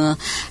person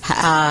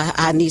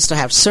needs to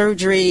have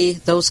surgery,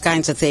 those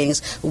kinds of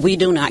things, we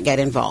do not get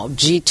involved.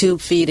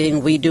 G-tube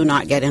feeding, we do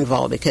not get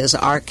involved because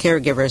our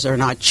caregivers are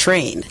not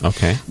trained.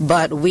 Okay.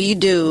 But we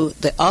do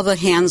the other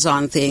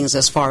hands-on things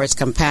as far as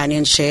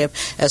companionship,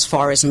 as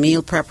far as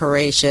meal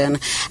preparation,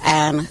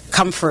 and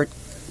comfort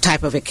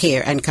type of a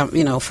care and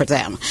for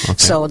them. Okay.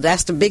 So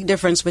that's the big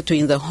difference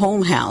between the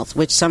home health,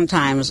 which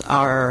sometimes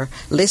our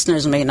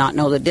listeners may not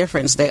know the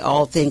difference. They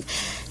all think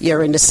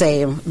you're in the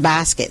same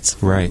baskets,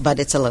 right? But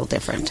it's a little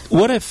different.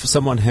 What if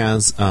someone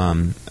has,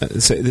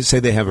 say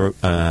they have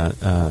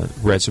a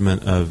regimen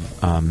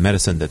of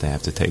medicine that they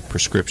have to take,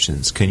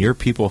 prescriptions? Can your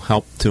people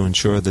help to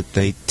ensure that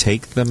they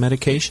take the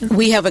medication?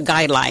 We have a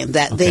guideline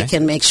that they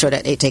can make sure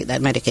that they take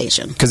that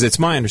medication. Because it's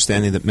my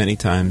understanding that many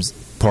times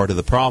part of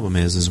the problem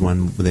is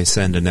when they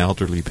send an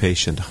elderly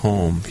patient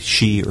home,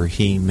 she or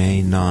he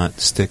may not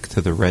stick to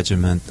the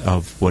regimen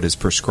of what is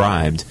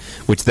prescribed,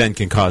 which then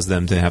can cause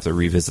them to have to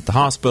revisit the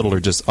hospital or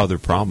just other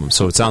problems.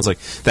 So it sounds like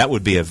that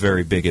would be a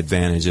very big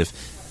advantage if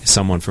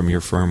someone from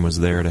your firm was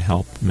there to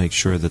help make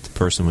sure that the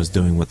person was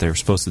doing what they were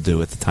supposed to do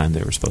at the time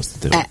they were supposed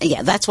to do it.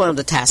 Yeah, that's one of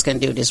the tasks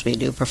and duties we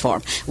do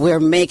perform. We're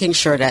making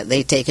sure that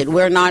they take it.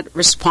 We're not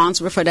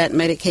responsible for that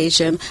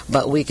medication,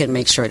 but we can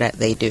make sure that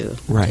they do.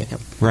 Right,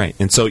 right.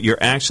 And so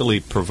you're actually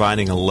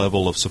providing a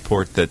level of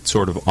support that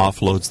sort of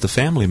offloads the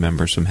family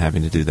members from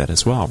having to do that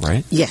as well,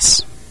 right?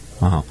 Yes.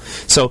 Wow.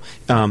 So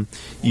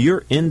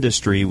your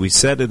industry, we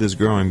said it is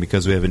growing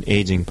because we have an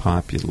aging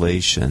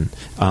population.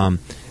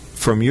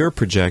 From your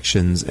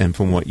projections and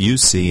from what you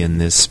see in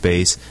this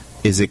space,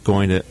 is it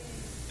going to,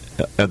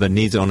 are the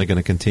needs only going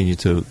to continue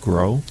to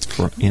grow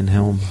for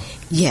in-home?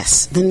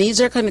 Yes, the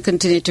needs are going to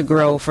continue to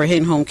grow for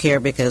in-home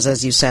care because,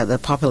 as you said, the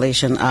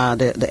population,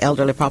 the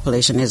elderly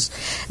population is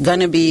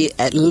going to be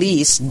at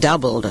least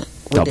doubled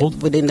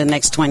within the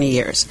next 20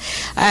 years.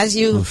 As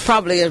you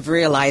probably have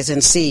realized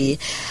and see,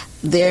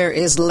 there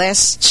is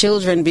less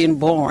children being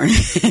born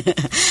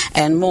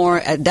and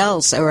more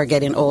adults who are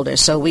getting older.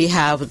 So we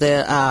have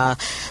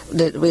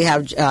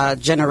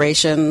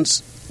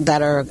generations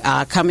that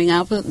are coming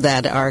up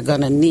that are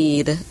going to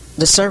need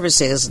the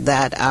services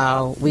that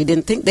they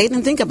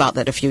didn't think about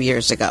that a few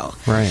years ago.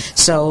 Right.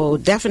 So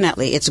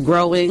definitely, it's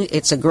growing.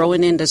 It's a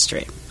growing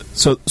industry.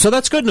 So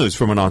that's good news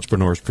from an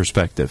entrepreneur's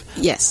perspective.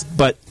 Yes.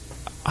 But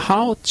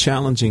how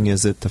challenging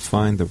is it to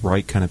find the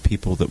right kind of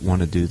people that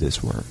want to do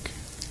this work?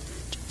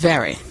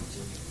 Very.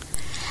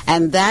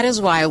 And that is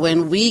why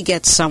when we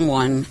get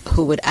someone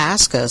who would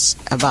ask us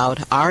about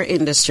our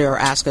industry or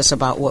ask us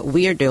about what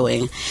we are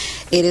doing,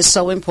 it is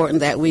so important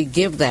that we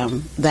give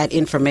them that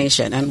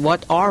information. And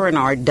what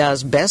R&R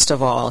does best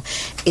of all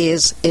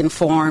is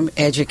inform,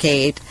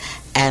 educate,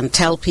 and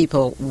tell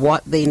people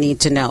what they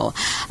need to know.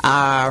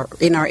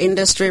 In our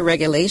industry,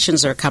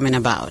 regulations are coming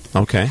about.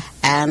 Okay.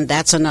 And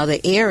that's another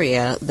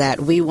area that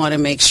we want to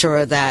make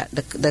sure that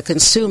the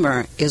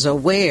consumer is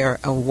aware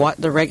of what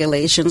the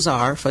regulations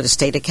are for the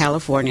state of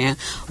California,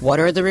 what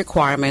are the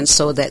requirements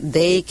so that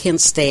they can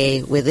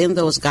stay within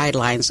those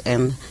guidelines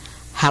and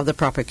have the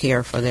proper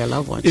care for their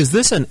loved ones. Is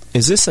this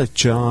a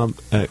job,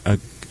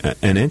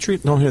 an entry?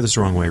 Don't hear this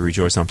the wrong way,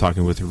 Rejoice. I'm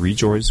talking with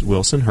Rejoice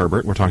Wilson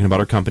Herbert. We're talking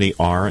about our company,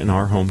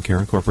 R&R Home Care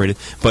Incorporated.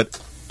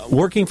 But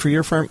working for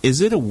your firm,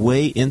 is it a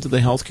way into the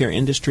healthcare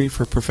industry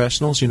for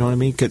professionals? You know what I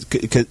mean?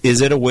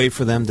 Is it a way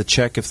for them to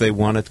check if they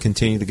want to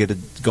continue to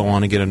go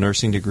on and get a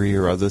nursing degree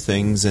or other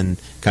things and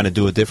kind of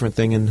do a different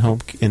thing in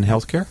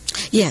healthcare?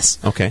 Yes.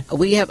 Okay.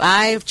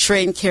 I've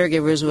trained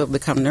caregivers who have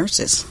become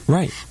nurses.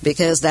 Right.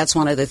 Because that's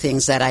one of the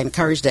things that I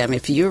encourage them.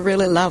 If you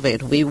really love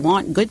it, we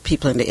want good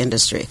people in the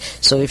industry.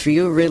 So if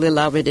you really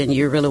love it and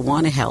you really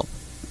want to help,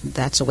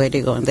 that's the way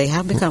to go. And they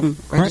have become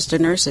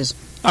registered nurses.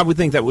 I would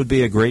think that would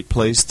be a great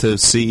place to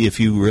see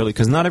if you really,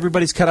 because not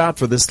everybody's cut out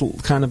for this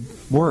kind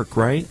of work,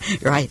 right?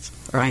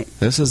 Right.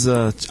 This is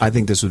I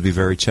think this would be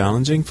very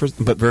challenging,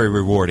 but very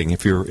rewarding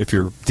if your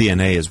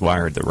DNA is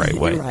wired the right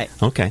way. Right.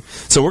 Okay.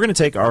 So we're going to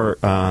take our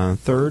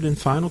third and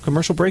final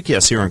commercial break,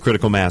 yes, here on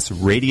Critical Mass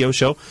Radio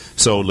Show.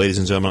 So, ladies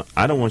and gentlemen,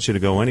 I don't want you to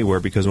go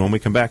anywhere because when we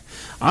come back,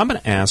 I'm going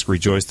to ask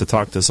Rejoice to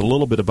talk to us a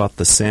little bit about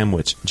the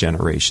sandwich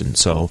generation.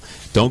 So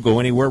don't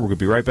go anywhere. We're going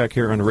to be right back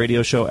here on the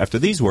radio show after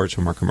these words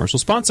from our commercial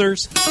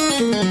sponsors.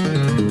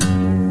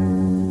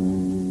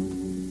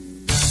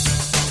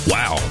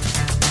 Wow.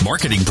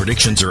 Marketing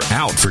predictions are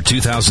out for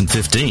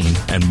 2015,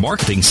 and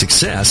marketing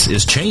success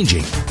is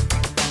changing.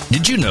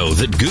 Did you know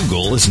that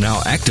Google is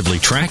now actively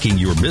tracking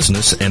your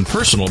business and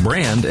personal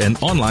brand and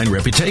online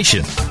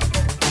reputation?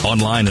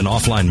 Online and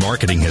offline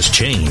marketing has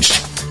changed.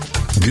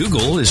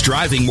 Google is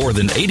driving more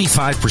than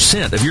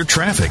 85% of your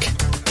traffic.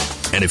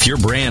 And if your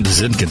brand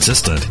is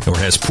inconsistent or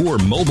has poor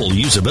mobile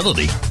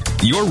usability,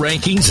 your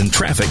rankings and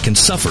traffic can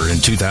suffer in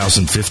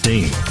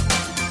 2015.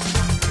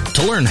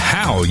 To learn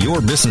how your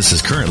business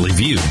is currently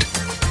viewed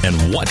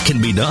and what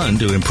can be done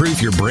to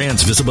improve your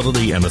brand's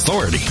visibility and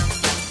authority,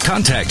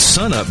 contact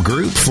SunUp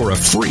Group for a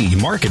free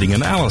marketing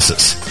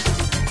analysis.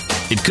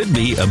 It could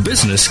be a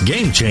business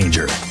game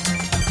changer.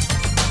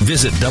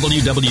 Visit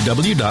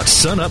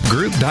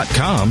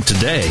www.sunupgroup.com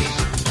today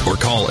or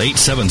call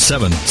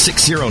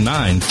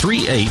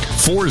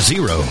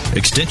 877-609-3840,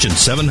 extension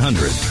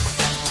 700.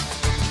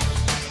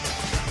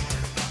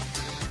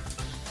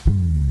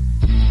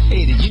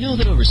 Hey, did you know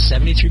that over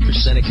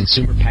 73% of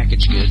consumer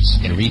packaged goods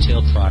and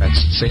retail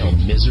products fail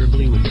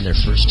miserably within their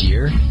first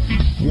year?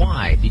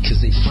 Why?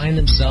 Because they find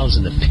themselves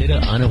in the pit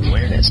of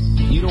unawareness.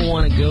 You don't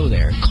want to go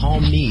there. Call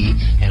me,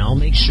 and I'll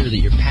make sure that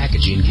your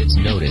packaging gets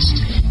noticed.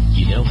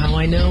 You know how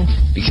I know?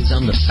 Because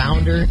I'm the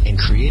founder and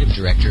creative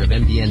director of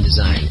MBN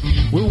Design.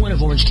 We're one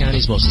of Orange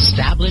County's most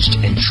established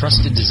and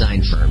trusted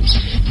design firms.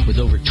 With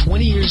over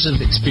 20 years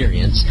of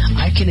experience,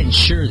 I can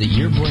ensure that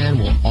your brand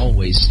will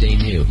always stay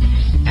new.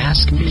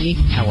 Ask me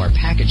how our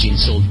packaging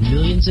sold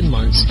millions in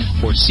months,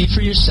 or see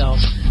for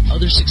yourself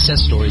other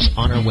success stories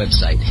on our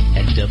website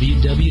at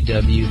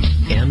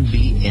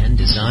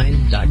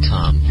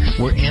www.mbndesign.com.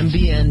 We're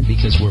MBN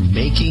because we're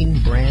making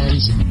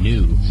brands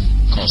new.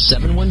 Call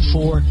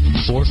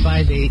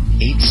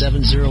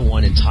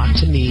 714-458-8701 and talk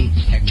to me,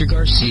 Hector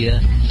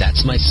Garcia.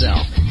 That's my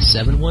cell,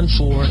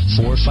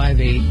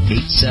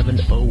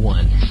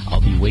 714-458-8701.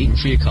 I'll be waiting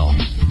for your call.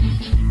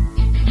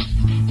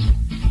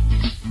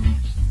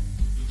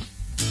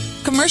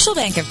 Commercial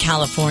Bank of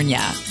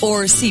California,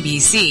 or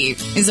CBC,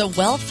 is a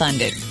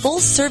well-funded,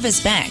 full-service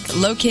bank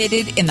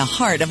located in the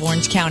heart of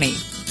Orange County.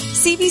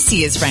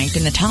 CBC is ranked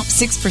in the top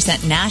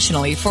 6%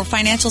 nationally for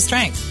financial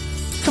strength.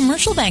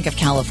 Commercial Bank of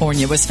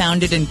California was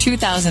founded in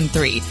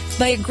 2003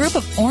 by a group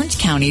of Orange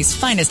County's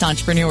finest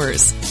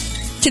entrepreneurs.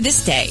 To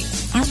this day,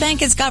 our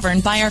bank is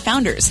governed by our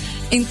founders,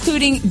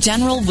 including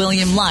General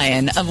William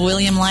Lyon of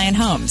William Lyon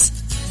Homes,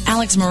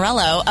 Alex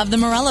Morello of the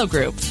Morello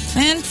Group,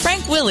 and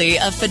Frank Willie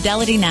of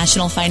Fidelity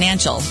National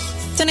Financial,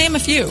 to name a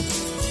few.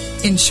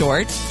 In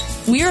short,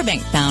 we are a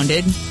bank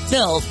founded,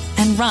 built,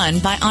 and run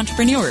by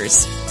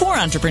entrepreneurs for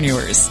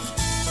entrepreneurs.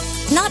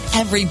 Not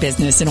every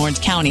business in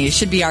Orange County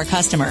should be our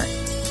customer.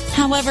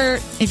 However,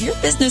 if your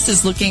business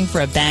is looking for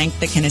a bank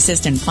that can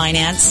assist in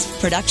finance,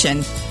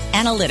 production,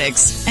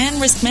 analytics, and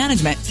risk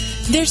management,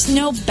 there's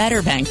no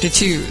better bank to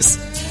choose.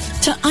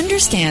 To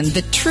understand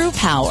the true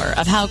power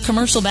of how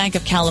Commercial Bank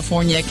of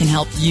California can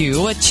help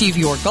you achieve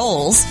your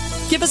goals,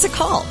 give us a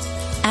call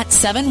at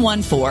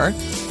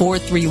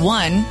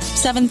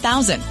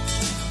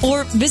 714-431-7000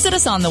 or visit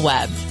us on the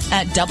web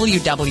at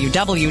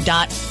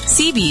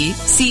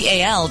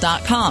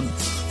www.cbcal.com.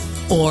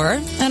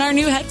 Or at our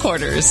new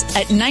headquarters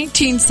at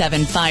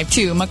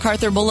 19752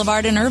 MacArthur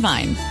Boulevard in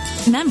Irvine.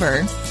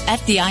 Member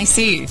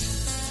FDIC.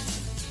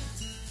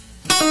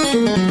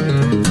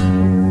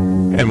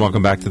 And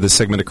welcome back to this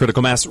segment of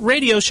Critical Mass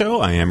Radio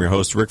Show. I am your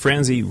host, Rick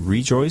Franzi.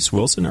 Rejoice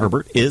Wilson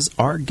Herbert is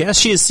our guest.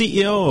 She is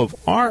CEO of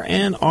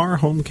R&R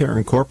Home Care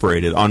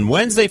Incorporated. On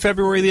Wednesday,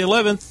 February the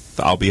 11th,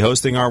 11th, I'll be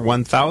hosting our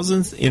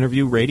 1000th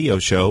interview radio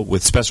show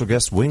with special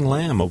guest Wing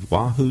Lam of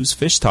Wahoo's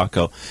Fish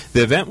Taco.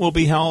 The event will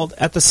be held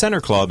at the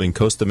Center Club in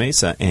Costa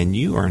Mesa, and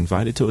you are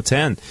invited to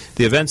attend.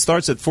 The event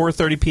starts at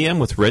 4:30 p.m.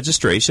 with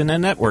registration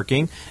and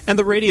networking, and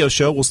the radio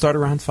show will start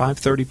around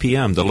 5:30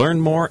 p.m. To learn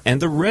more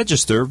and to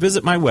register,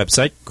 visit my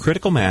website,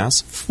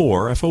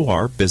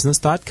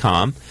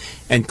 criticalmass4business.com,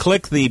 and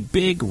click the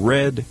big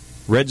red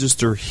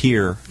Register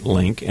Here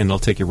link, and it'll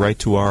take you right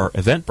to our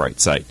Eventbrite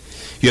site.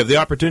 You'll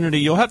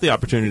have the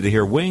opportunity to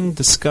hear Wing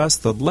discuss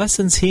the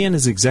lessons he and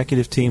his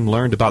executive team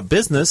learned about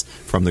business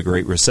from the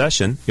Great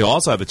Recession. You'll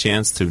also have a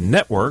chance to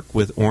network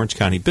with Orange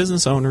County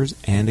business owners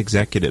and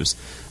executives.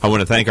 I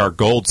want to thank our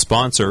gold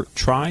sponsor,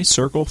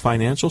 Tri-Circle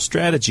Financial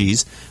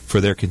Strategies,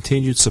 for their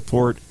continued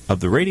support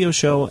of the radio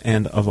show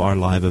and of our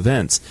live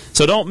events.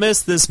 So don't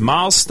miss this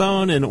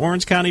milestone in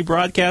Orange County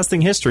broadcasting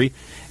history,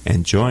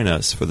 and join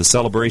us for the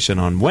celebration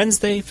on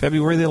Wednesday,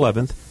 February the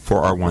 11th,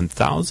 for our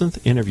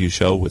 1000th interview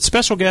show with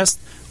special guest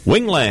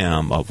Wing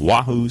Lam of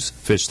Wahoo's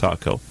Fish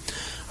Taco.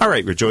 All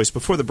right, Rejoice,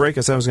 before the break,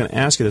 as I was going to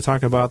ask you to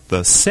talk about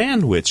the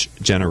sandwich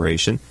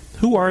generation.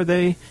 Who are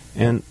they,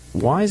 and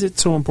why is it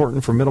so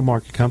important for middle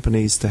market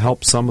companies to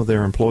help some of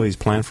their employees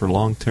plan for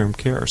long-term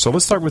care? So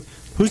let's start with,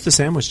 who's the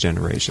sandwich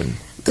generation?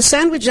 The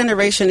sandwich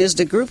generation is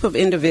the group of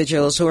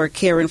individuals who are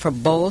caring for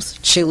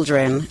both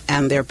children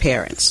and their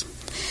parents.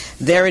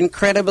 They're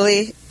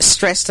incredibly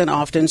stressed and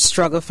often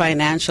struggle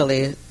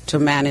financially to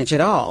manage it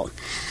all.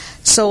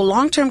 So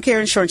long-term care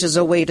insurance is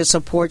a way to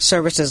support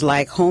services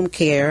like home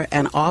care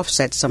and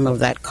offset some of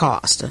that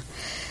cost.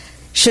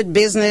 Should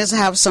business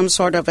have some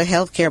sort of a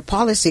health care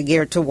policy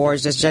geared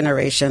towards this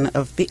generation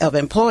of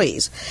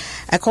employees?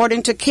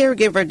 According to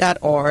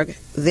caregiver.org,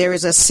 there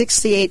is a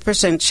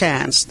 68%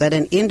 chance that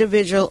an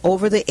individual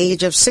over the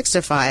age of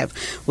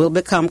 65 will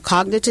become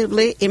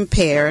cognitively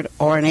impaired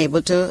or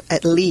unable to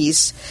at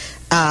least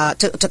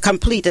to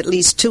complete at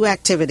least 2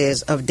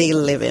 activities of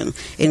daily living,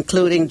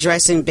 including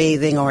dressing,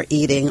 bathing, or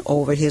eating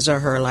over his or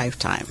her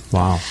lifetime.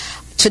 Wow.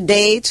 To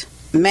date,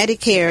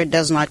 Medicare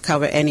does not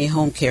cover any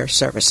home care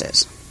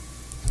services.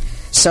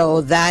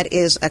 So that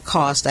is a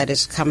cost that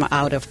is come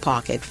out of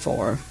pocket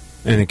for.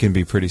 And it can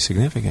be pretty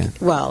significant.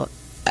 Well,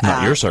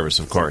 not your service,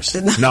 of course.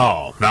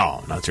 No,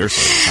 not your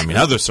service. I mean,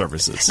 other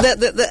services.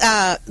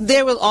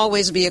 There will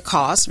always be a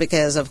cost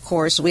because, of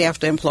course, we have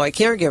to employ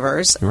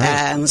caregivers, right.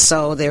 And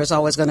so there's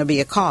always going to be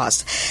a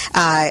cost.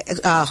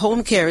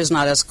 Home care is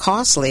not as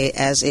costly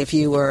as if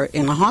you were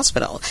in a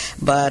hospital,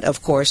 but,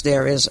 of course,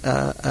 there is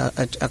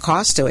a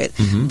cost to it.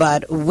 Mm-hmm.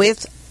 But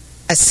with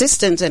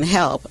assistance and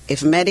help,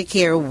 if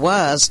Medicare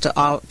was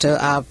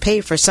to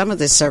pay for some of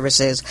these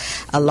services,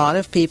 a lot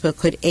of people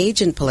could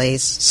age in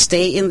place,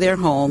 stay in their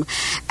home,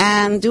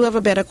 and do have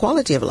a better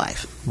quality of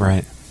life.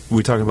 Right.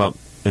 We talk about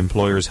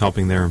employers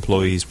helping their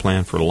employees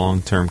plan for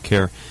long-term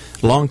care.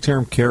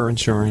 Long-term care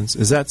insurance,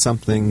 is that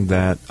something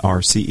that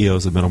our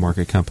CEOs of middle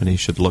market companies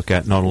should look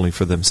at not only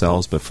for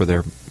themselves but for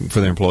their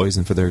employees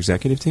and for their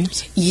executive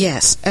teams?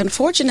 Yes.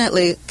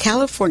 Unfortunately,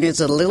 California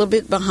is a little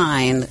bit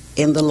behind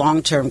in the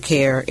long-term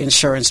care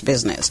insurance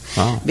business.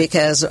 Oh.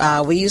 Because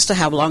we used to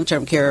have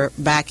long-term care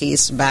back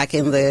east back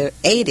in the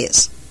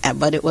 80s.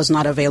 But it was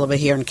not available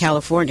here in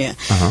California.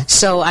 Uh-huh.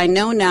 So I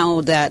know now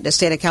that the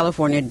state of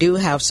California do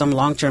have some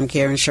long-term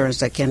care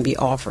insurance that can be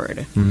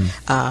offered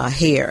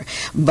here.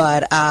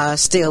 But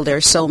still,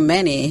 there's so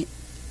many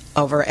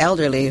of our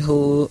elderly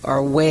who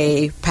are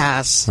way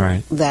past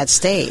that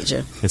stage.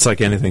 It's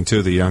like anything,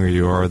 too. The younger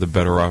you are, the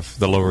better off,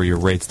 the lower your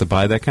rates to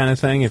buy that kind of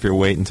thing. If you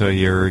wait until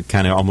you're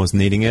kind of almost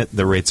needing it,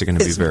 the rates are going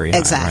to be very high.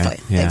 Exactly. Right?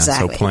 Yeah,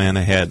 exactly. So plan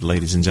ahead,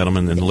 ladies and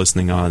gentlemen, and the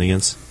listening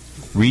audience.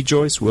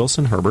 Rejoice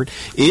Wilson Herbert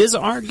is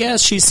our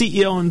guest. She's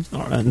CEO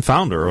and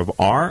founder of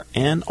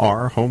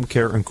R&R Home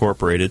Care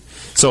Incorporated.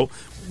 So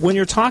when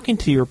you're talking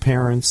to your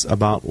parents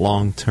about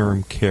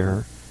long-term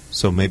care,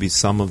 so maybe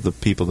some of the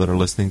people that are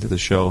listening to the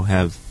show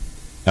have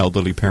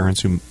elderly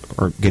parents who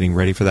are getting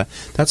ready for that.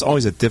 That's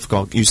always a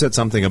difficult. You said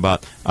something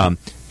about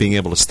being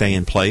able to stay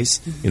in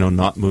place,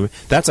 not moving.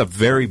 That's a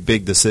very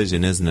big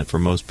decision, isn't it, for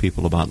most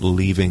people about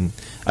leaving?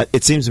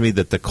 It seems to me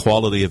that the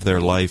quality of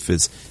their life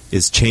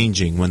is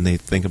changing when they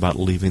think about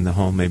leaving the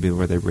home, maybe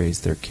where they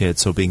raised their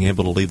kids. So being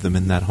able to leave them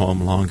in that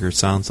home longer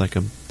sounds like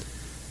a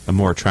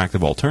more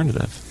attractive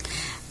alternative.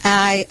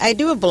 I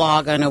do a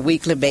blog on a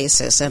weekly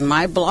basis, and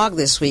my blog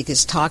this week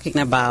is talking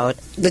about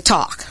the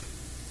talk.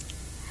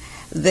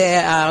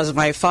 As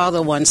my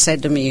father once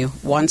said to me,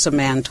 once a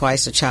man,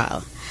 twice a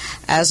child.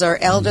 As our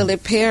elderly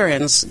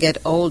parents get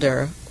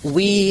older,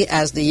 we,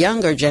 as the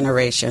younger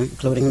generation,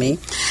 including me,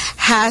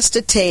 has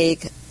to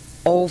take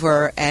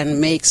over and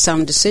make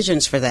some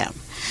decisions for them.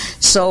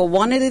 So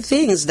one of the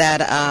things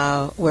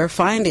that we're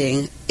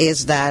finding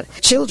is that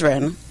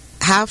children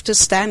have to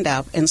stand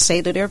up and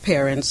say to their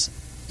parents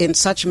in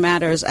such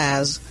matters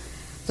as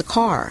the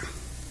car.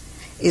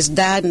 Is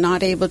Dad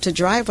not able to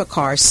drive a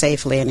car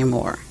safely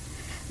anymore?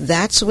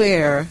 That's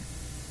where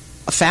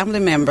a family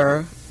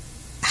member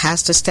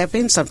has to step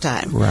in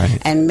sometime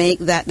and make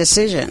that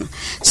decision.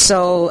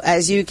 So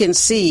as you can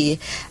see,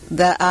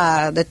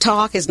 the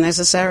talk is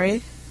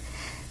necessary.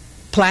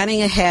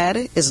 planning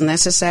ahead is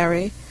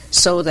necessary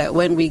so that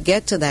when we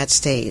get to that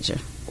stage,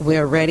 we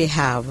already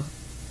have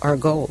our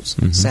goals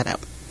set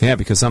up. Yeah,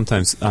 because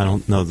sometimes I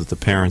don't know that the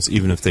parents,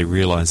 even if they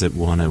realize it,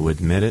 want to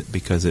admit it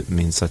because it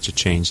means such a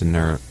change in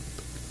their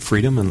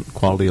freedom and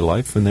quality of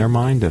life in their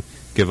mind to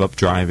give up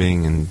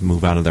driving and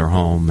move out of their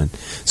home. And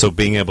so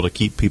being able to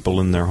keep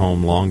people in their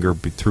home longer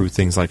through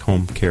things like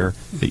home care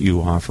that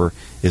you offer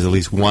is at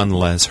least one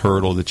less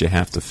hurdle that you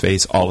have to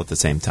face all at the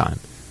same time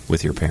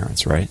with your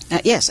parents, right?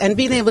 Yes, and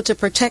being able to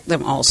protect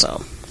them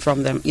also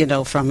from them,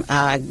 from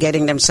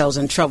getting themselves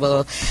in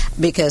trouble,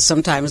 because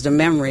sometimes the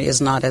memory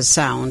is not as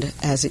sound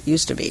as it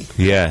used to be.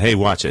 Yeah, hey,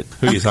 watch it.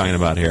 Who are you talking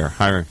about here?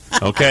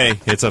 Okay,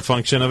 it's a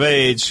function of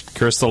age.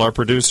 Crystal, our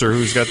producer,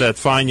 who's got that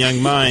fine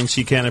young mind,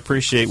 she can't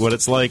appreciate what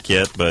it's like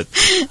yet, but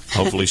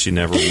hopefully she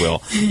never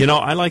will.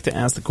 I like to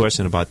ask the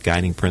question about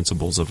guiding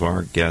principles of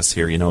our guests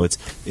here.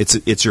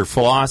 It's your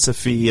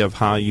philosophy of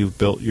how you've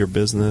built your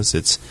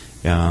business.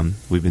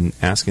 We've been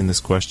asking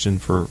this question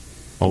for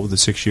the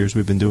 6 years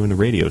we've been doing the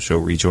radio show,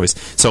 Rejoice.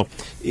 So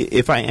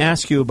if I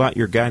ask you about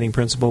your guiding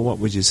principle, what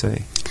would you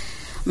say?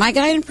 My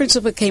guiding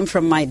principle came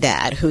from my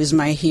dad, who is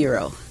my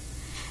hero.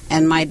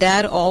 And my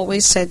dad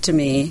always said to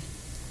me,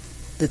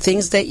 the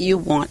things that you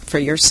want for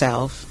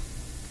yourself,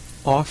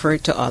 offer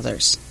it to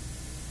others.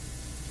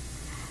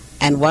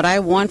 And what I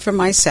want for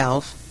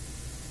myself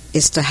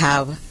is to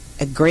have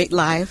a great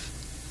life,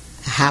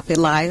 a happy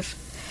life,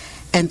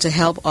 and to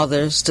help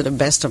others to the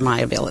best of my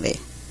ability.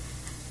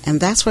 And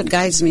that's what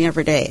guides me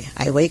every day.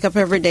 I wake up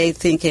every day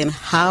thinking,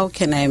 how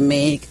can I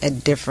make a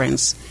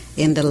difference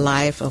in the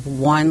life of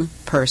one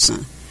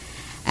person?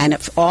 And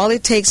if all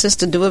it takes is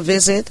to do a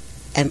visit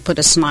and put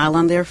a smile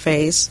on their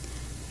face,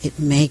 it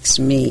makes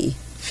me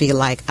feel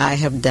like I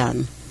have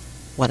done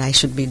what I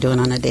should be doing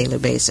on a daily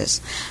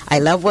basis. I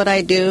love what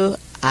I do.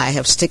 I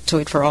have stuck to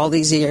it for all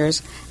these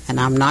years, and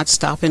I'm not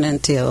stopping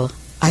until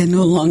I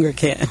no longer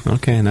can.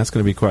 Okay, and that's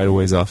going to be quite a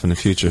ways off in the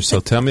future. So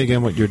tell me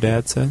again what your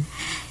dad said.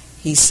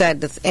 He said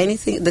that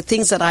the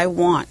things that I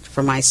want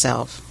for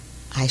myself,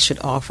 I should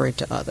offer it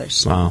to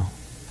others. Wow.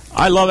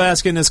 I love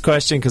asking this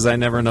question because I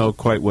never know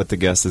quite what the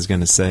guest is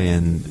going to say,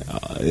 and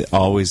I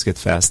always get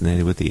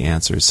fascinated with the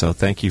answers. So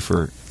thank you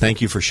for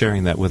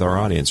sharing that with our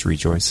audience,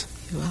 Rejoice.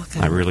 You're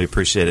welcome. I really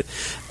appreciate it.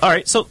 All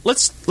right, so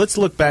let's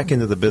look back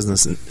into the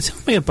business and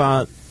tell me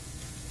about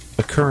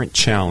a current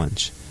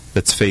challenge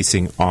that's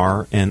facing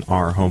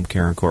R&R Home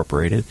Care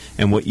Incorporated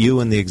and what you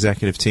and the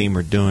executive team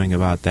are doing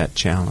about that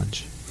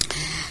challenge.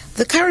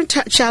 The current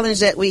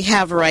challenge that we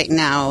have right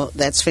now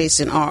that's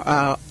facing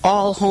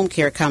all home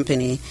care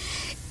company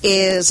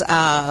is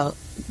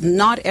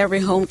not every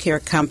home care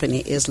company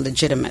is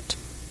legitimate.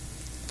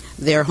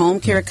 There are home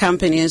care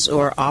companies who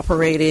are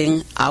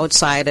operating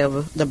outside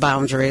of the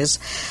boundaries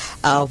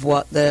of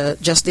what the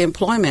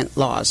employment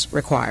laws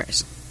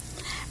requires.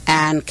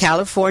 And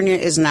California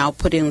is now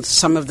putting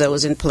some of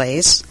those in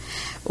place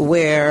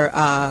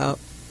where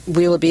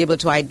we will be able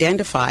to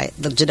identify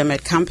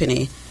legitimate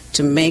company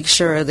to make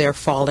sure they're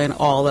following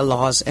all the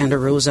laws and the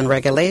rules and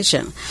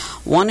regulation.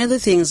 One of the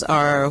things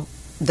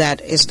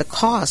that is the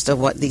cost of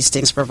what these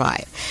things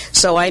provide.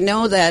 So I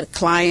know that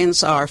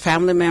clients or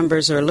family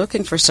members who are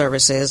looking for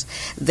services,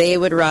 they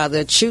would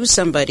rather choose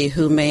somebody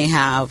who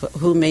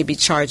may be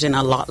charging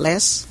a lot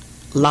less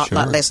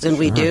than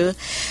we do.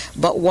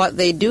 But what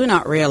they do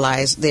not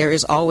realize, there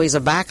is always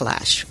a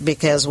backlash,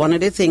 because one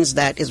of the things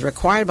that is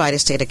required by the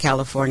state of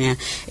California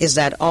is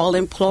that all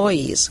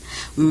employees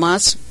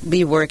must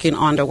be working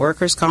on the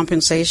workers'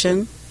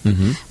 compensation,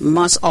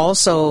 must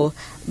also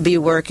be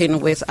working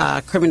with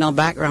a criminal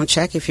background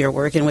check if you're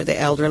working with the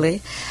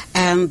elderly,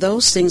 and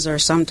those things are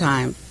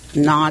sometimes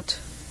not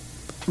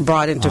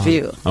brought into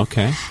view.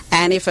 Okay.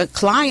 And if a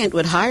client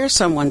would hire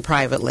someone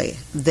privately,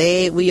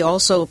 we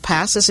also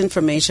pass this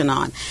information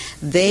on.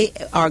 They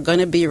are going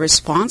to be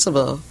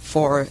responsible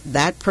for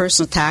that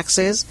person's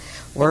taxes,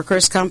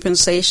 workers'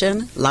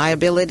 compensation,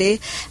 liability,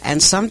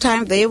 and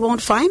sometimes they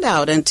won't find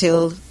out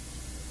until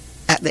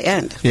at the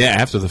end. Yeah,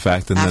 after the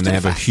fact, and then they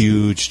have a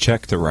huge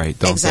check to write,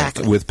 don't they?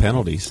 With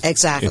penalties.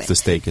 Exactly. If the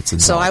state gets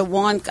involved. So I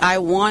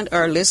want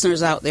our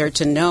listeners out there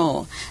to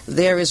know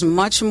there is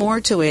much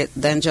more to it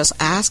than just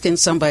asking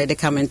somebody to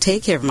come and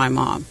take care of my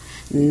mom.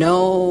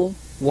 Know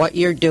what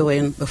you're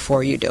doing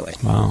before you do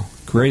it. Wow.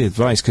 Great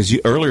advice, because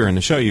earlier in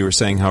the show you were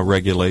saying how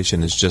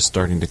regulation is just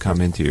starting to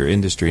come into your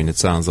industry, and it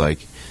sounds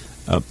like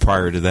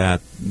prior to that,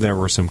 there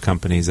were some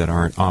companies that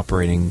aren't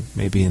operating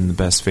maybe in the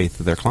best faith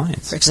of their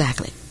clients.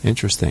 Exactly.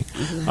 Interesting.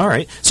 All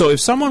right. So if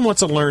someone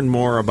wants to learn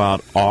more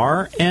about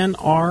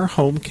R&R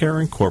Home Care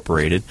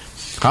Incorporated,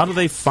 how do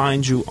they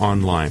find you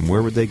online?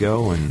 Where would they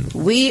go?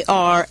 We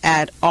are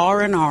at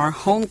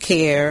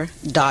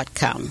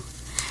rnrhomecare.com.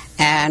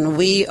 And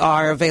we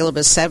are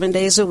available 7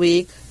 days a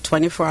week,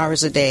 24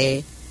 hours a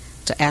day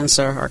to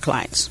answer our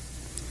clients.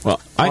 Well,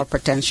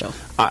 potential.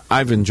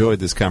 I've enjoyed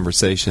this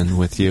conversation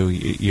with you.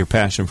 Your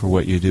passion for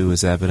what you do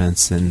is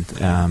evidence, and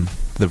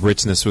the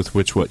richness with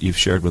which what you've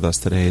shared with us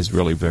today is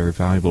really very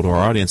valuable to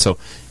our audience. So,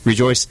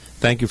 Rejoice,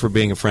 thank you for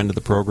being a friend of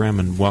the program,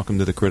 and welcome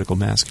to the Critical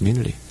Mass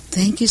community.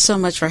 Thank you so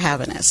much for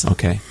having us.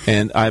 Okay.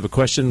 And I have a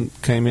question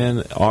came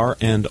in, R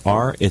and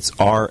R. It's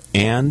R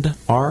and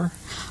R?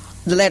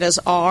 The letters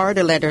R,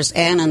 the letters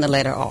N, and the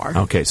letter R.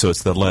 Okay, so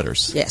it's the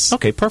letters. Yes.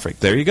 Okay, perfect.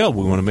 There you go.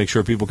 We want to make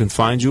sure people can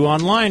find you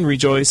online,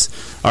 Rejoice.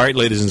 All right,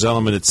 ladies and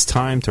gentlemen, it's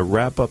time to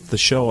wrap up the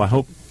show. I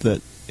hope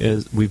that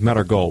we've met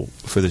our goal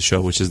for the show,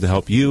 which is to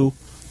help you,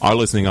 our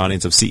listening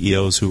audience of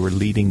CEOs who are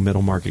leading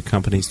middle market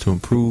companies, to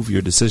improve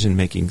your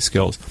decision-making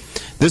skills.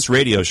 This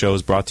radio show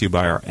is brought to you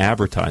by our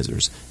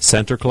advertisers,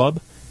 Center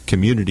Club,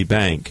 Community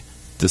Bank,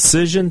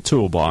 Decision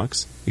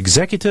Toolbox,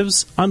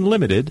 Executives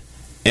Unlimited,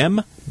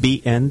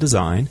 MBN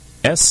Design,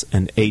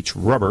 S&H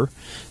Rubber,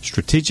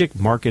 Strategic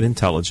Market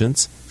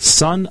Intelligence,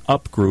 Sun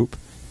Up Group,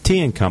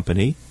 T &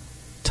 Company,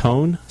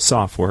 Tone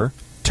Software,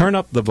 Turn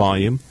Up the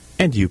Volume,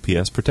 and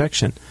UPS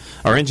Protection.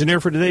 Our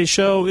engineer for today's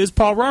show is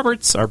Paul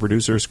Roberts. Our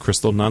producer is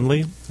Crystal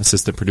Nunley.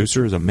 Assistant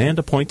producer is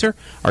Amanda Pointer.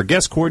 Our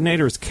guest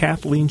coordinator is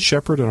Kathleen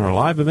Shepard, and our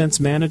live events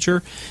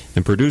manager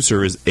and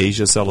producer is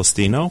Asia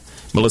Celestino.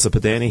 Melissa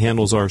Padani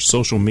handles our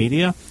social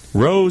media.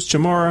 Rose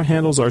Chamorro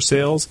handles our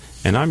sales.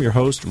 And I'm your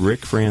host,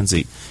 Rick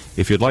Franzi.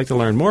 If you'd like to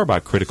learn more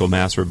about Critical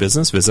Mass for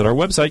Business, visit our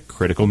website,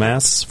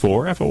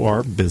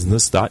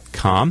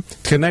 criticalmass4business.com.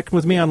 Connect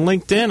with me on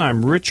LinkedIn.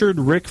 I'm Richard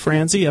Rick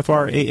Franzi,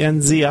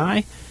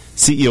 Franzi.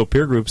 CEO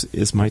Peer Groups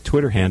is my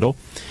Twitter handle.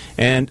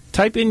 And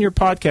type in your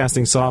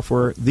podcasting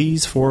software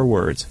these 4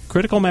 words,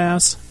 Critical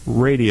Mass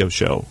Radio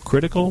Show.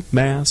 Critical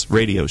Mass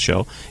Radio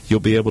Show. You'll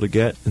be able to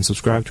get and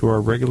subscribe to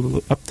our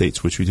regular updates,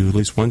 which we do at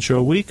least 1 show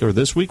a week, or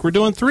this week we're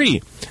doing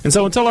 3. And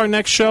so until our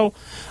next show,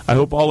 I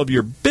hope all of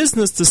your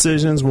business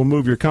decisions will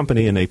move your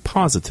company in a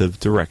positive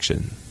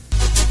direction.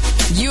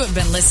 You have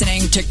been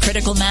listening to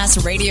Critical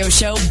Mass Radio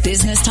Show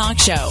Business Talk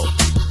Show,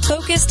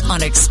 focused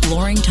on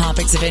exploring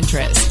topics of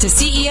interest to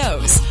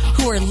CEOs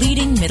who are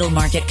leading middle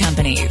market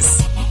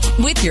companies.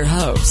 With your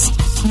host,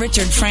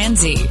 Richard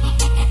Franzi.